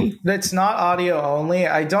only? It's not audio only.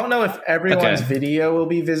 I don't know if everyone's video will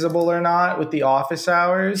be visible or not with the office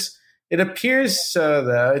hours. It appears so,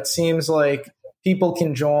 though. It seems like people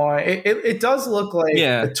can join. It does look like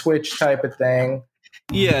a Twitch type of thing.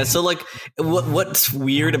 Yeah, so like what's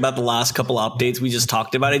weird about the last couple updates we just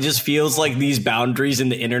talked about, it just feels like these boundaries in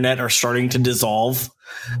the internet are starting to dissolve.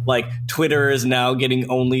 like Twitter is now getting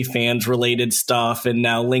OnlyFans related stuff, and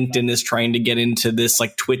now LinkedIn is trying to get into this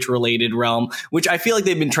like Twitch related realm, which I feel like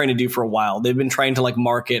they've been trying to do for a while. They've been trying to like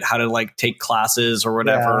market how to like take classes or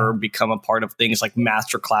whatever, or become a part of things like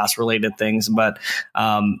masterclass related things. But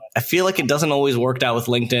I feel like it doesn't always work out with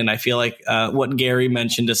LinkedIn. I feel like what Gary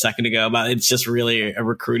mentioned a second ago about it's just really a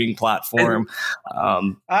recruiting platform.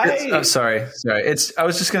 Sorry. I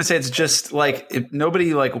was just going to say, it's just like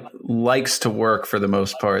nobody like likes to work for the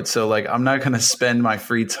most part. So like, I'm not going to spend my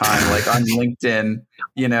free time like on LinkedIn,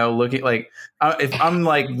 looking like if I'm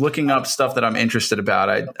like looking up stuff that I'm interested about,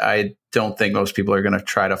 I don't think most people are going to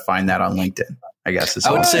try to find that on LinkedIn. I guess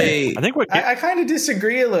I would say, I kind of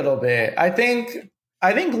disagree a little bit. I think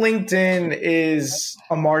LinkedIn is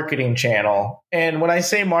a marketing channel. And when I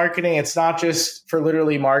say marketing, it's not just for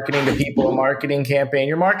literally marketing to people, a marketing campaign.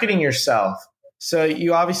 You're marketing yourself. So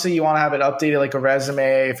you want to have it updated like a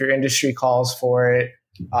resume if your industry calls for it.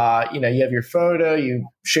 You have your photo, you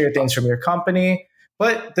share things from your company.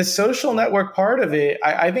 But the social network part of it,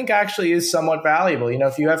 I think actually is somewhat valuable.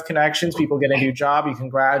 If you have connections, people get a new job, you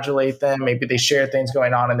congratulate them. Maybe they share things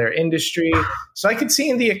going on in their industry. So I could see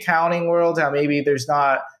in the accounting world how maybe there's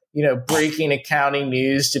not, breaking accounting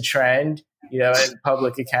news to trend, in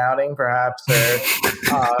public accounting, perhaps.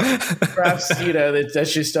 Perhaps,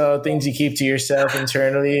 that's just things you keep to yourself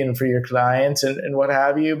internally and for your clients and what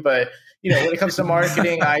have you. But, when it comes to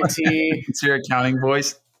marketing, IT. It's your accounting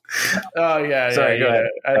voice. Oh yeah. Sorry, go ahead.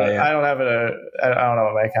 I don't have I don't know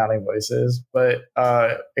what my accounting voice is, but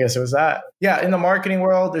I guess it was that. Yeah, in the marketing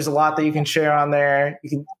world, there's a lot that you can share on there.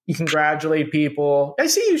 You congratulate people. I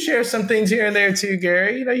see you share some things here and there too,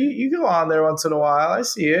 Gary. You go on there once in a while. I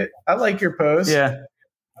see it. I like your posts. Yeah.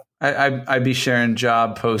 I'd be sharing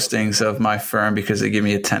job postings of my firm because they give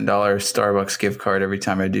me a $10 Starbucks gift card every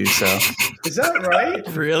time I do so. Is that right?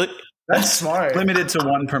 Really? That's smart. Limited to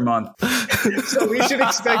one per month. So we should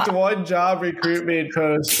expect one job recruitment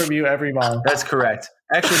post from you every month. That's correct.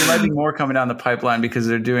 Actually, there might be more coming down the pipeline because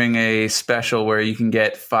they're doing a special where you can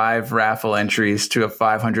get 5 raffle entries to a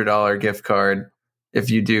 $500 gift card if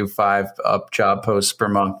you do 5 job posts per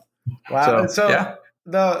month. Wow. So yeah.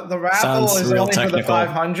 The raffle is only technical. For the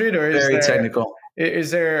 500 or is very technical.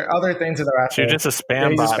 Is there other things in the raffle? So you're just a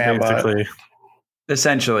spam bot, basically.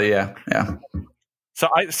 Essentially, yeah.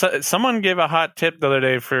 So someone gave a hot tip the other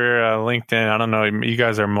day for LinkedIn. I don't know. You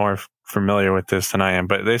guys are more familiar with this than I am,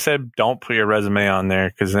 but they said don't put your resume on there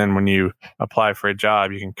because then when you apply for a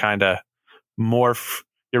job, you can kind of morph.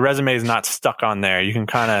 Your resume is not stuck on there. You can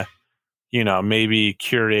kind of, maybe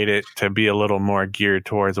curate it to be a little more geared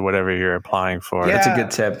towards whatever you're applying for. Yeah, that's a good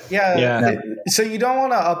tip. Yeah. So you don't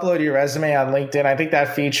want to upload your resume on LinkedIn. I think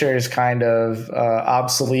that feature is kind of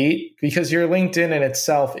obsolete because your LinkedIn in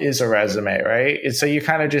itself is a resume, right? So you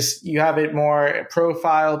kind of you have it more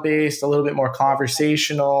profile based, a little bit more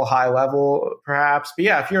conversational, high level perhaps. But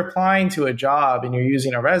yeah, if you're applying to a job and you're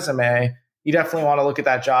using a resume, you definitely want to look at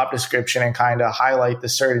that job description and kind of highlight the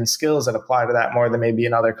certain skills that apply to that more than maybe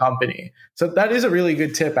another company. So that is a really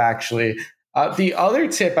good tip, actually. The other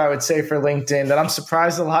tip I would say for LinkedIn that I'm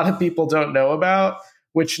surprised a lot of people don't know about,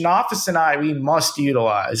 which Nafis and we must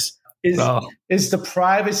utilize, is the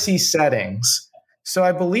privacy settings. So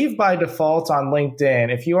I believe by default on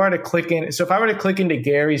LinkedIn, if I were to click into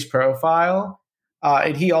Gary's profile,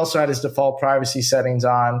 and he also had his default privacy settings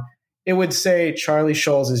on, it would say Charlie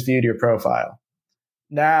Scholes has viewed your profile.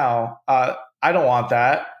 Now, I don't want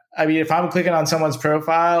that. I mean, if I'm clicking on someone's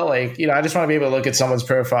profile, I just want to be able to look at someone's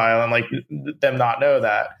profile and them not know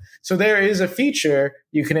that. So there is a feature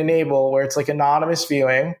you can enable where it's like anonymous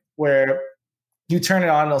viewing, where you turn it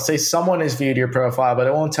on and it'll say someone has viewed your profile, but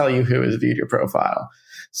it won't tell you who has viewed your profile.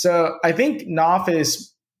 So I think Nafis,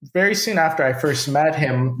 very soon after I first met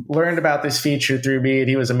him, learned about this feature through me, and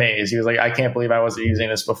he was amazed. He was like, I can't believe I wasn't using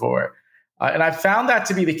this before. And I found that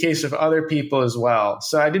to be the case with other people as well.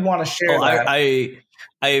 So I did want to share that.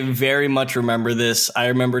 I very much remember this. I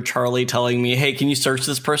remember Charlie telling me, hey, can you search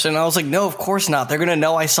this person? And I was like, no, of course not. They're going to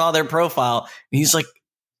know I saw their profile. And he's like,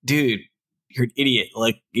 dude, you're an idiot.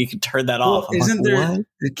 You can turn that off. Isn't there?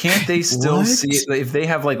 What? Can't they still see it if they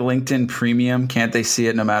have LinkedIn Premium? Can't they see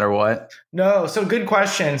it no matter what? No. So good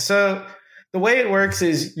question. So the way it works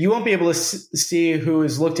is you won't be able to see who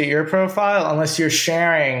has looked at your profile unless you're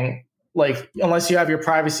sharing, unless you have your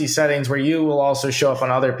privacy settings where you will also show up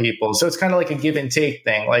on other people. So it's kind of like a give and take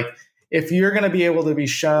thing. If you're going to be able to be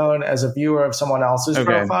shown as a viewer of someone else's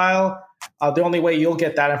profile, the only way you'll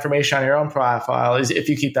get that information on your own profile is if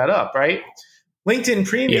you keep that up, right? LinkedIn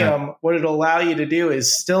Premium, what it'll allow you to do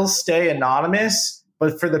is still stay anonymous,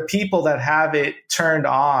 but for the people that have it turned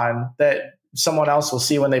on, that someone else will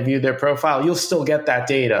see when they view their profile, you'll still get that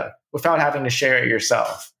data without having to share it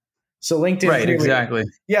yourself. So LinkedIn. Right, exactly.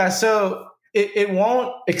 Yeah. So it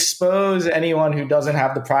won't expose anyone who doesn't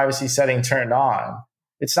have the privacy setting turned on.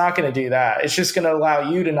 It's not going to do that. It's just going to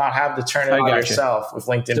allow you to not have to turn it on yourself with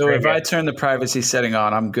LinkedIn. So if I turn the privacy setting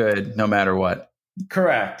on, I'm good no matter what.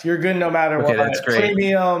 Correct. You're good no matter what. That's great.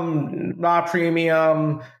 Premium, not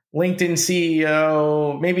premium, LinkedIn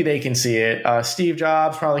CEO, maybe they can see it. Steve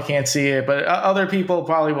Jobs probably can't see it, but other people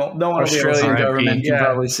probably won't. No one Australian government can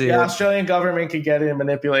probably see it. Australian government could get it and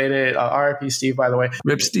manipulate it. RIP Steve, by the way.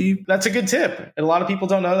 Rip Steve. That's a good tip. And a lot of people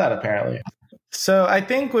don't know that apparently. So I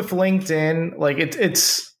think with LinkedIn, like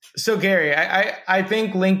it's so Gary, I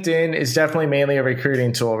think LinkedIn is definitely mainly a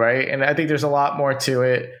recruiting tool, right? And I think there's a lot more to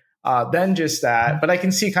it than just that. But I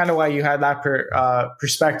can see kind of why you had that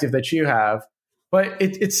perspective that you have. But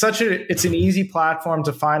it's an easy platform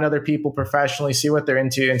to find other people professionally, see what they're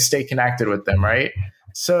into, and stay connected with them, right?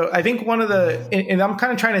 So I think and I'm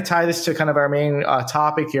kind of trying to tie this to kind of our main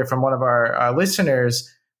topic here from one of our listeners,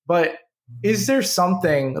 but is there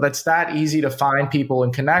something that's that easy to find people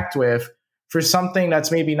and connect with for something that's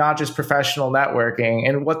maybe not just professional networking?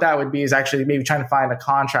 And what that would be is actually maybe trying to find a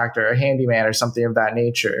contractor, a handyman, or something of that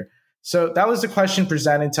nature. So that was the question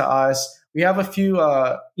presented to us. We have a few,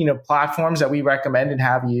 platforms that we recommend and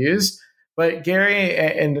have used. But Gary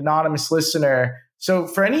and anonymous listener, so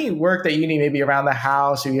for any work that you need, maybe around the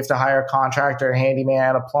house, or you have to hire a contractor, a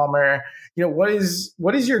handyman, a plumber, what is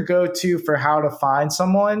your go-to for how to find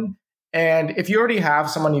someone? And if you already have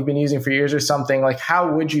someone you've been using for years or something, like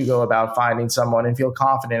how would you go about finding someone and feel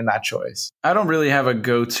confident in that choice? I don't really have a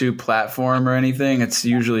go-to platform or anything. It's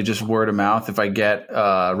usually just word of mouth. If I get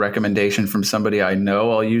a recommendation from somebody I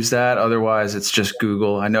know, I'll use that. Otherwise, it's just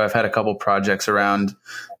Google. I know I've had a couple projects around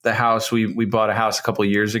the house. We bought a house a couple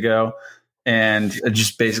of years ago, and it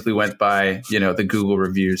just basically went by, the Google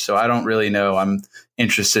reviews. So I don't really know. I'm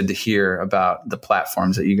interested to hear about the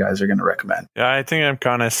platforms that you guys are going to recommend. Yeah, I think I'm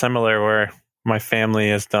kind of similar where my family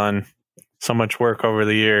has done so much work over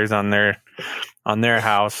the years on their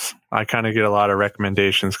house. I kind of get a lot of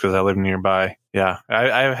recommendations because I live nearby. Yeah,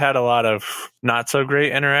 I've had a lot of not so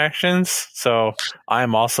great interactions. So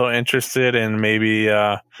I'm also interested in maybe,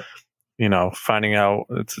 finding out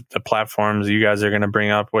the platforms you guys are going to bring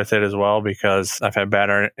up with it as well, because I've had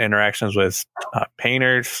bad interactions with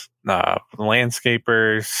painters,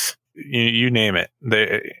 landscapers, you name it.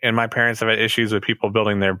 And my parents have had issues with people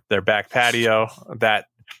building their back patio, that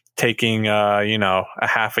taking, a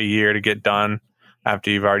half a year to get done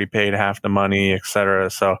after you've already paid half the money, et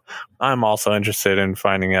cetera. So I'm also interested in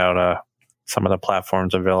finding out some of the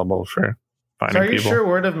platforms available for finding people. So are you sure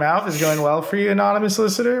word of mouth is going well for you, anonymous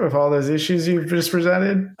listener, with all those issues you've just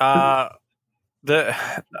presented?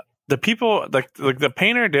 The people, like the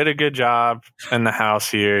painter did a good job in the house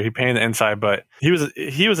here. He painted the inside, but he was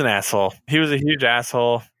an asshole. He was a huge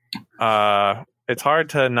asshole. It's hard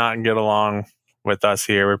to not get along with us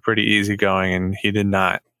here. We're pretty easygoing, and he did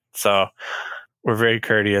not. So we're very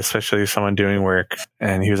courteous, especially someone doing work,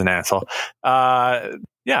 and he was an asshole.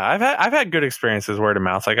 Yeah, I've had good experiences word of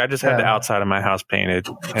mouth. Like I just had the outside of my house painted,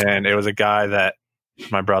 and it was a guy that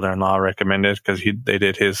my brother-in-law recommended because they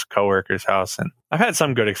did his coworker's house, and I've had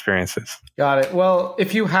some good experiences. Got it. Well,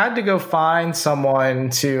 if you had to go find someone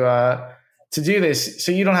to do this,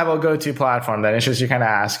 so you don't have a go-to platform, then it's just you're kind of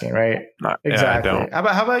asking, right? Exactly.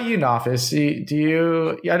 Yeah, how about you, Nafis? Do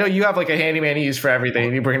you? I know you have like a handyman you use for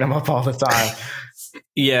everything. You bring them up all the time.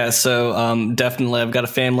 Yeah, so definitely I've got a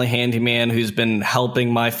family handyman who's been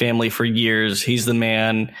helping my family for years. He's the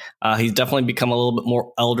man. He's definitely become a little bit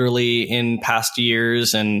more elderly in past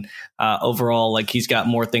years, and overall, like he's got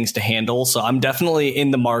more things to handle. So I'm definitely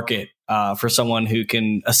in the market for someone who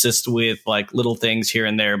can assist with like little things here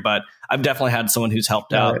and there. But I've definitely had someone who's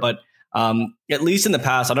helped out. But at least in the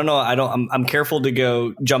past, I don't know. I'm careful to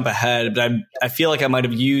go jump ahead, but I feel like I might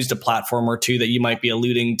have used a platform or two that you might be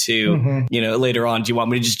alluding to, later on. Do you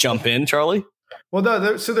want me to just jump in, Charlie? Well,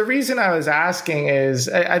 no. So the reason I was asking is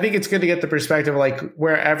I think it's good to get the perspective, like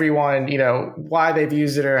where everyone, why they've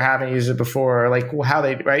used it or haven't used it before, or like how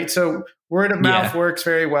they, right? So word of mouth works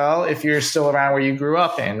very well if you're still around where you grew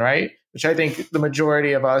up in, right? Which I think the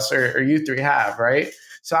majority of us or you three have, right?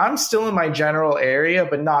 So I'm still in my general area,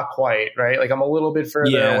 but not quite, right? Like I'm a little bit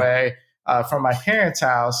further away from my parents'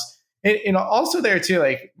 house. And also there too,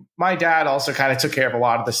 like my dad also kind of took care of a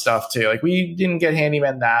lot of the stuff too. Like we didn't get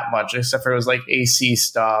handyman that much, except for it was like AC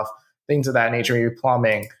stuff, things of that nature, your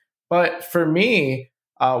plumbing. But for me,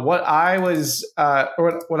 what I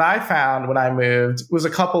found when I moved was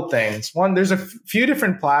a couple things. One, there's a few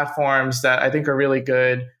different platforms that I think are really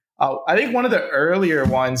good I think one of the earlier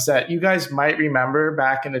ones that you guys might remember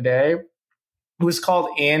back in the day was called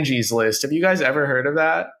Angie's List. Have you guys ever heard of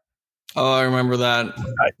that? Oh, I remember that.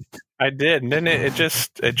 I did. And then it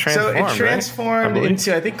transformed. So it transformed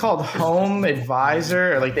into, I think, called Home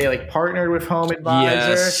Advisor, or like they partnered with Home Advisor.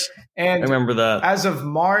 Yes, and I remember that. As of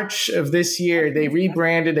March of this year, they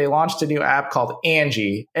rebranded. They launched a new app called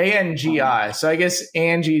Angie, ANGI. So I guess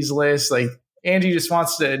Angie's List, like Angie just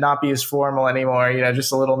wants to not be as formal anymore.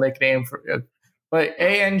 Just a little nickname for. But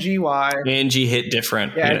ANGY. Angie hit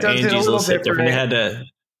different. Yeah, it does hit a little different.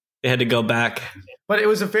 They had to go back. But it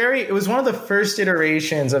was one of the first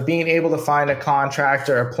iterations of being able to find a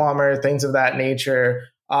contractor, a plumber, things of that nature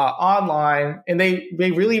online. And they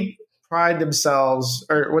really pride themselves,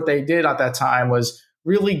 or what they did at that time was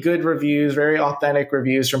really good reviews, very authentic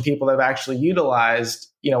reviews from people that have actually utilized,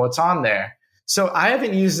 what's on there. So I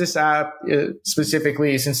haven't used this app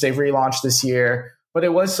specifically since they've relaunched this year, but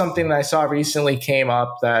it was something that I saw recently came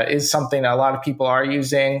up that is something that a lot of people are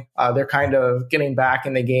using. They're kind of getting back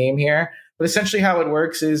in the game here. But essentially how it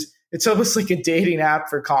works is it's almost like a dating app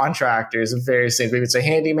for contractors of various things. Maybe it's a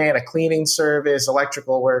handyman, a cleaning service,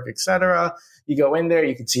 electrical work, etc. You go in there,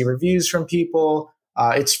 you can see reviews from people.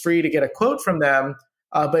 It's free to get a quote from them.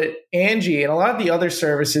 But Angie and a lot of the other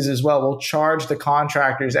services as well will charge the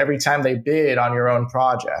contractors every time they bid on your own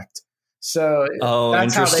project. So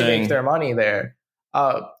that's how they make their money there.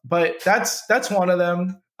 But that's one of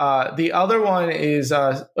them. The other one is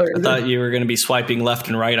I thought you were going to be swiping left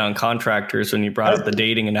and right on contractors when you brought up the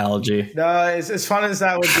dating analogy. No, as fun as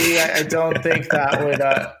that would be, I don't think that would.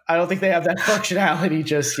 I don't think they have that functionality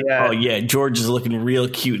just yet. Oh yeah, George is looking real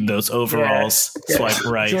cute in those overalls. Yeah. Swipe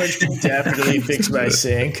right. George can definitely fix my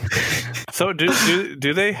sink. So do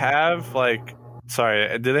they have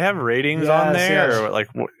do they have ratings on there, yes.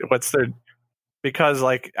 Or what's their? Because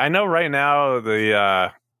I know right now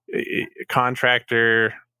the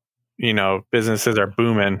contractor. Businesses are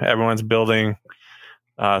booming. Everyone's building.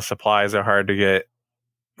 Supplies are hard to get.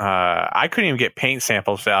 I couldn't even get paint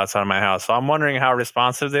samples outside of my house. So I'm wondering how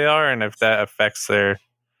responsive they are and if that affects their,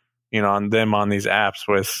 on them on these apps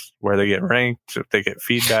with where they get ranked, if they get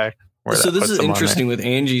feedback. So this is interesting with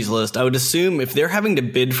Angie's List. I would assume if they're having to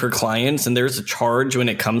bid for clients and there's a charge when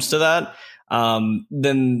it comes to that,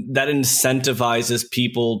 then that incentivizes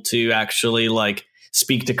people to actually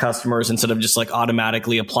speak to customers instead of just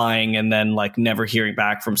automatically applying and then never hearing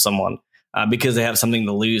back from someone because they have something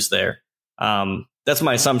to lose there. That's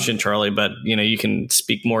my assumption, Charlie, but you can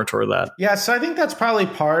speak more toward that. Yeah, so I think that's probably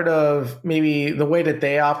part of maybe the way that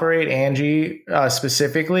they operate, Angie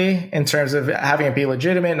specifically, in terms of having it be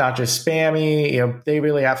legitimate, not just spammy. They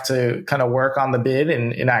really have to kind of work on the bid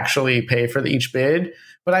and actually pay for each bid.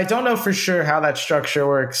 But I don't know for sure how that structure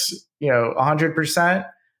works, 100%.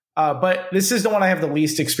 But this is the one I have the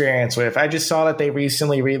least experience with. I just saw that they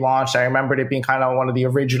recently relaunched. I remembered it being kind of one of the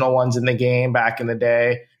original ones in the game back in the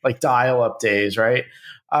day, like dial-up days, right?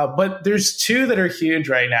 But there's two that are huge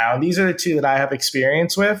right now. And these are the two that I have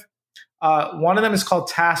experience with. One of them is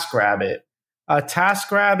called TaskRabbit.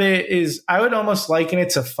 TaskRabbit is, I would almost liken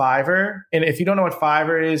it to Fiverr. And if you don't know what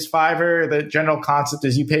Fiverr is, Fiverr, the general concept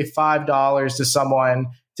is you pay $5 to someone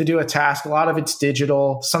to do a task. A lot of it's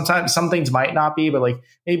digital. Sometimes some things might not be, but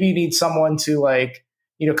maybe you need someone to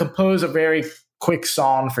compose a very quick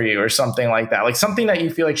song for you or something like that. Something that you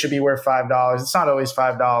feel should be worth $5. It's not always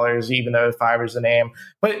 $5, even though Fiverr's the name.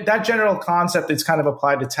 But that general concept is kind of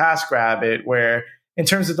applied to TaskRabbit, where in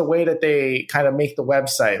terms of the way that they kind of make the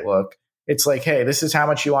website look, it's hey, this is how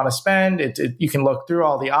much you want to spend. You can look through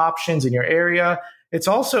all the options in your area. It's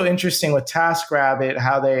also interesting with TaskRabbit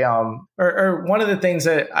how they or one of the things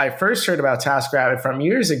that I first heard about TaskRabbit from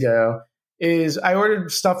years ago is I ordered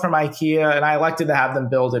stuff from IKEA and I elected to have them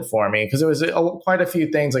build it for me because it was quite a few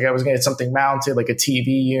things. I was going to get something mounted, like a TV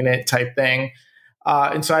unit type thing.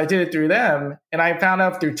 And so I did it through them. And I found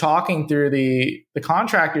out through talking through the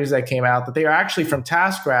contractors that came out that they are actually from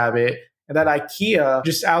TaskRabbit, and that IKEA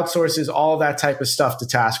just outsources all that type of stuff to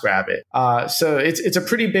TaskRabbit. So it's a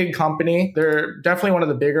pretty big company. They're definitely one of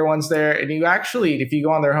the bigger ones there. And you actually, if you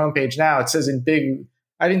go on their homepage now, it says in big,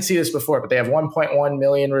 I didn't see this before, but they have 1.1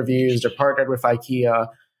 million reviews. They're partnered with IKEA.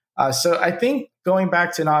 So I think going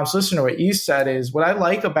back to Anonymous Listener, what you said is what I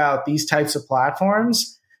like about these types of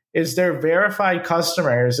platforms is they're verified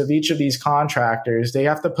customers of each of these contractors. They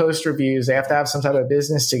have to post reviews. They have to have some type of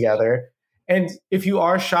business together. And if you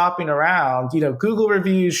are shopping around, Google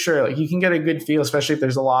reviews, sure, you can get a good feel, especially if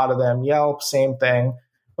there's a lot of them. Yelp, same thing.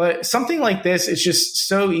 But something like this, it's just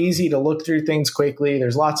so easy to look through things quickly.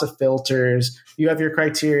 There's lots of filters. You have your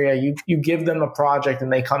criteria. You give them a project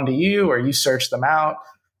and they come to you, or you search them out.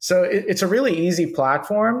 So it's a really easy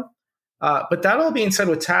platform. But that all being said,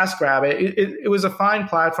 with TaskRabbit, it was a fine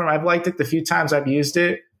platform. I've liked it the few times I've used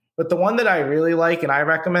it. But the one that I really like and I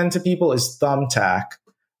recommend to people is Thumbtack.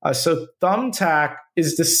 So Thumbtack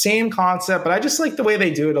is the same concept, but I just like the way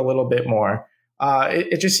they do it a little bit more.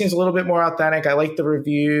 It just seems a little bit more authentic. I like the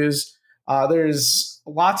reviews. There's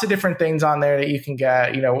lots of different things on there that you can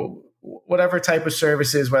get, whatever type of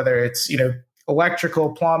services, whether it's,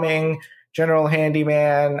 electrical, plumbing, general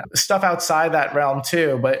handyman, stuff outside that realm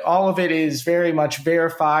too. But all of it is very much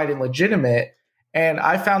verified and legitimate. And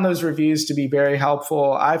I found those reviews to be very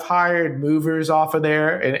helpful. I've hired movers off of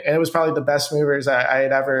there, and it was probably the best movers I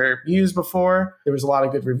had ever used before. There was a lot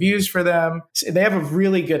of good reviews for them. They have a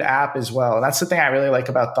really good app as well. And that's the thing I really like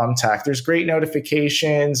about Thumbtack. There's great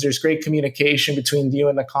notifications. There's great communication between you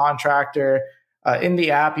and the contractor. In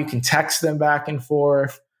the app, you can text them back and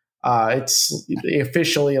forth. They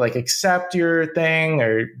officially accept your thing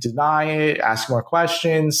or deny it, ask more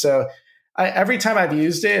questions. So every time I've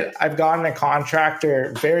used it, I've gotten a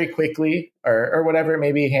contractor very quickly or whatever it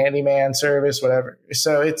may be, handyman service, whatever.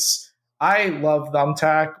 So I love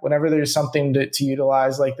Thumbtack. Whenever there's something to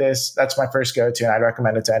utilize like this, that's my first go-to, and I'd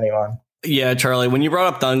recommend it to anyone. Yeah, Charlie, when you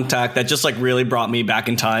brought up Thumbtack, that just really brought me back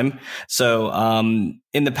in time. So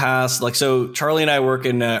in the past, so Charlie and I work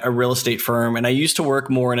in a real estate firm, and I used to work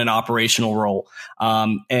more in an operational role.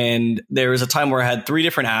 And there was a time where I had 3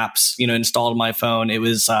 different apps, installed on my phone. It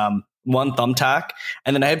was one, Thumbtack,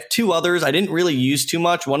 and then I have 2 others I didn't really use too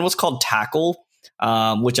much. One was called Tackle,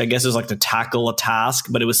 which I guess is to tackle a task,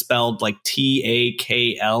 but it was spelled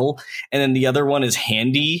TAKL. And then the other one is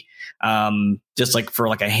Handy, just for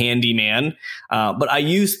a handyman. But I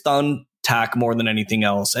use Thumbtack more than anything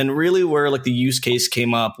else. And really where the use case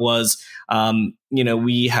came up was,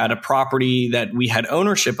 we had a property that we had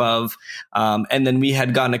ownership of, and then we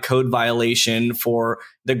had gotten a code violation for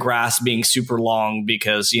the grass being super long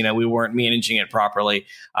because, we weren't managing it properly.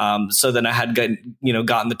 So then I had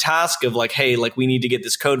gotten the task of hey, we need to get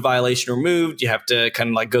this code violation removed. You have to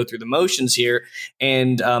kind of go through the motions here.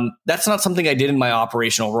 And that's not something I did in my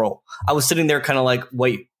operational role. I was sitting there kind of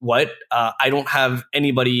wait, what? I don't have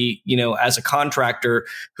anybody, as a contractor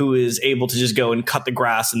who is able to just go and cut the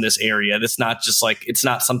grass in this area. That's not just it's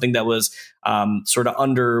not something that was sort of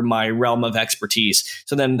under my realm of expertise.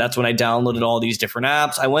 So then that's when I downloaded all these different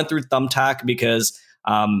apps. I went through Thumbtack because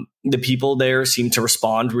the people there seemed to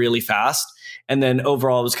respond really fast. And then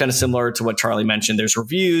overall, it was kind of similar to what Charlie mentioned. There's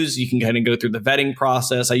reviews. You can kind of go through the vetting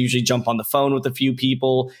process. I usually jump on the phone with a few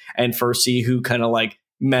people and first see who kind of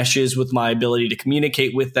meshes with my ability to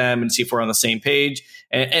communicate with them and see if we're on the same page.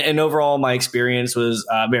 And overall, my experience was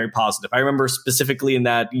very positive. I remember specifically in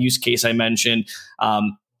that use case I mentioned,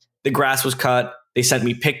 the grass was cut. They sent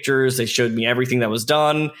me pictures. They showed me everything that was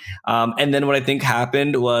done. And then what I think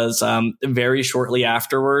happened was very shortly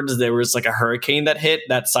afterwards, there was a hurricane that hit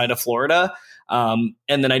that side of Florida. And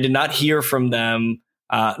then I did not hear from them,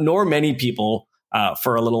 nor many people,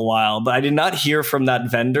 for a little while, but I did not hear from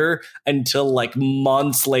that vendor until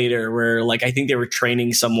months later, where I think they were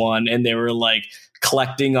training someone and they were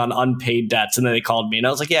collecting on unpaid debts. And then they called me and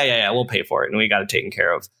I was yeah, we'll pay for it. And we got it taken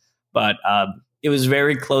care of. But it was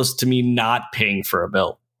very close to me not paying for a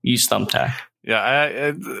bill. Use Thumbtack.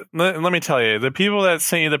 Yeah, let me tell you, the people that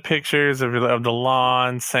sent you the pictures of the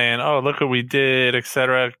lawn saying, oh, look what we did,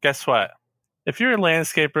 etc. Guess what? If you're a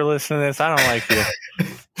landscaper listening to this, I don't like you.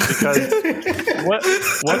 Because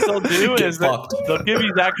what they'll do is they'll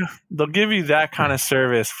give you that kind of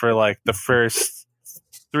service for the first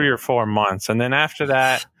 3 or 4 months, and then after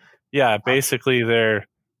that, yeah, basically their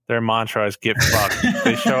mantra is get fucked.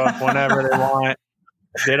 They show up whenever they want.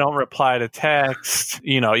 They don't reply to text,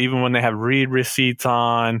 even when they have read receipts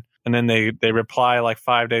on, and then they reply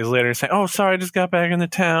 5 days later saying, "Oh, sorry, I just got back into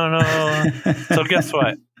town." Oh. So guess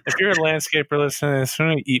what? If you're a landscaper listening to this, I'm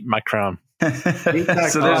going to eat my crumb. So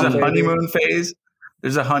there's a honeymoon phase.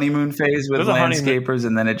 There's a honeymoon phase with landscapers,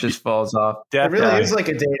 and then it just falls off. Definitely. It really is a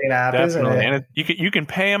dating app, isn't it? And you can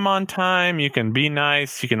pay them on time. You can be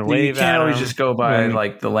nice. You can wave at them. You can't always just go by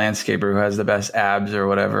the landscaper who has the best abs or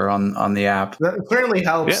whatever on the app. That clearly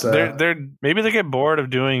helps. Yeah, maybe they get bored of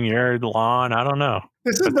doing your lawn. I don't know.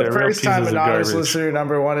 This is the first time Anonymous Listener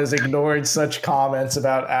number 1 has ignored such comments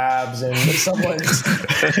about abs and someone's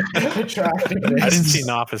attractiveness. I didn't see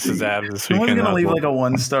Nofis's abs this weekend. Someone's going to leave a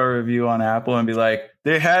 1-star review on Apple and be like,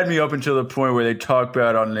 they had me up until the point where they talk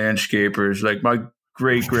bad on landscapers. My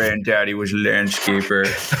great-granddaddy was a landscaper.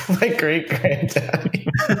 My great-granddaddy.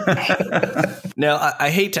 Now, I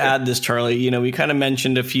hate to add this, Charlie. You know, we kind of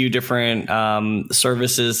mentioned a few different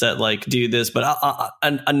services that like do this, but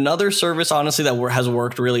another service, honestly, that has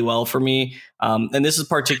worked really well for me, and this is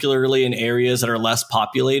particularly in areas that are less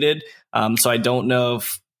populated. So I don't know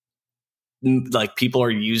if like people are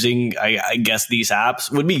using, I guess, these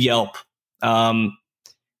apps, would be Yelp.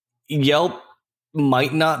 Yelp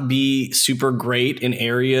might not be super great in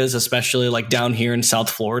areas, especially like down here in South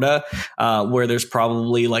Florida, where there's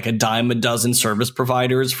probably like a dime a dozen service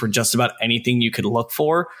providers for just about anything you could look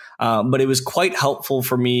for. But it was quite helpful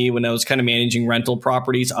for me when I was kind of managing rental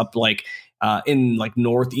properties up like in like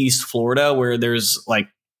Northeast Florida, where there's like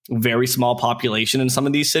very small population in some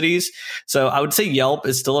of these cities. So I would say Yelp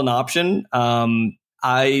is still an option.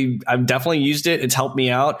 I've definitely used it. It's helped me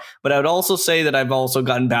out, but I would also say that I've also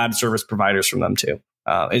gotten bad service providers from them too.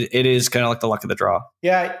 It is kind of like the luck of the draw.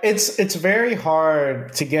 Yeah, it's very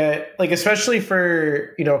hard to get, like, especially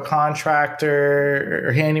for, you know, a contractor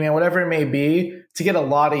or handyman, whatever it may be, to get a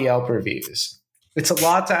lot of Yelp reviews. It's a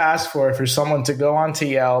lot to ask for someone to go onto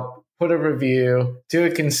Yelp, put a review, do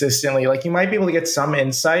it consistently. Like, you might be able to get some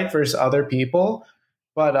insight versus other people,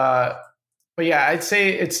 but yeah, I'd say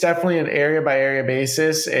it's definitely an area by area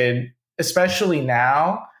basis. And especially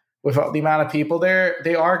now with the amount of people there,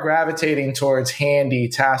 they are gravitating towards Handy,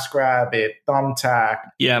 TaskRabbit, Thumbtack.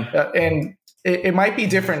 Yeah. And it might be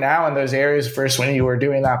different now in those areas versus when you were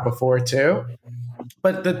doing that before too.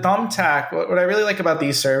 But the Thumbtack, what I really like about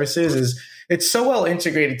these services is it's so well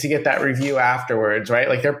integrated to get that review afterwards, right?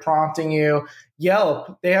 Like, they're prompting you.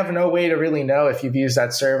 Yelp, they have no way to really know if you've used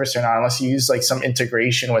that service or not unless you use like some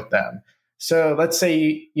integration with them. So let's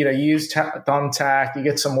say, you use Thumbtack, you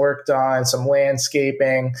get some work done, some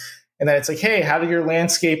landscaping, and then it's like, hey, how did your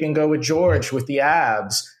landscaping go with George with the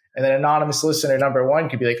abs? And then anonymous listener number 1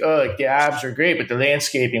 could be like, oh, the abs are great, but the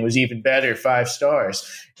landscaping was even better, 5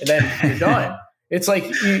 stars. And then you're done. It's like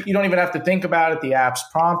you don't even have to think about it. The app's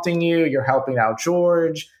prompting you. You're helping out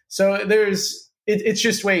George. So it's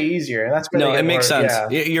just way easier. And that's it makes sense.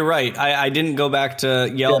 Yeah. You're right. I didn't go back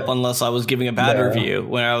to Yelp unless I was giving a bad review,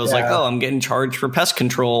 when I was like, oh, I'm getting charged for pest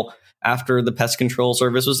control after the pest control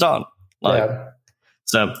service was done.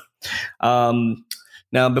 So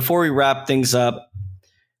now before we wrap things up,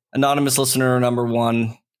 anonymous listener number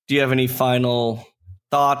 1, do you have any final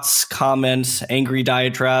thoughts, comments, angry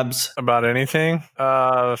diatribes about anything?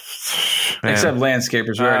 Except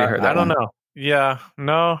landscapers. We already heard that. I don't know. Yeah,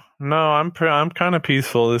 no, I'm kind of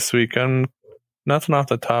peaceful this week. I'm nothing off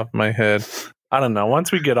the top of my head. I don't know.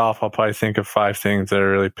 Once we get off, I'll probably think of 5 things that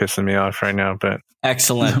are really pissing me off right now. But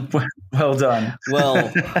excellent. Well done.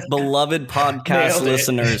 Well, beloved podcast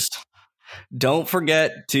listeners, don't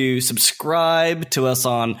forget to subscribe to us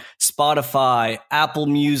on Spotify, Apple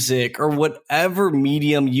Music, or whatever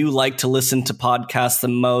medium you like to listen to podcasts the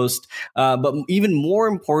most. But even more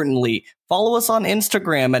importantly, follow us on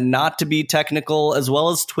Instagram at Not To Be Technical, as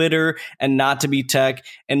well as Twitter and Not To Be Tech,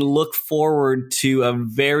 and look forward to a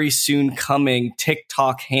very soon coming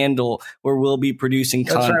TikTok handle where we'll be producing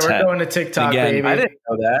content. That's right, we're going to TikTok, baby. I didn't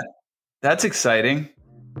know that. That's exciting.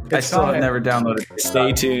 I still have never downloaded it.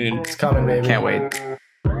 Stay tuned. It's coming, baby. Can't wait.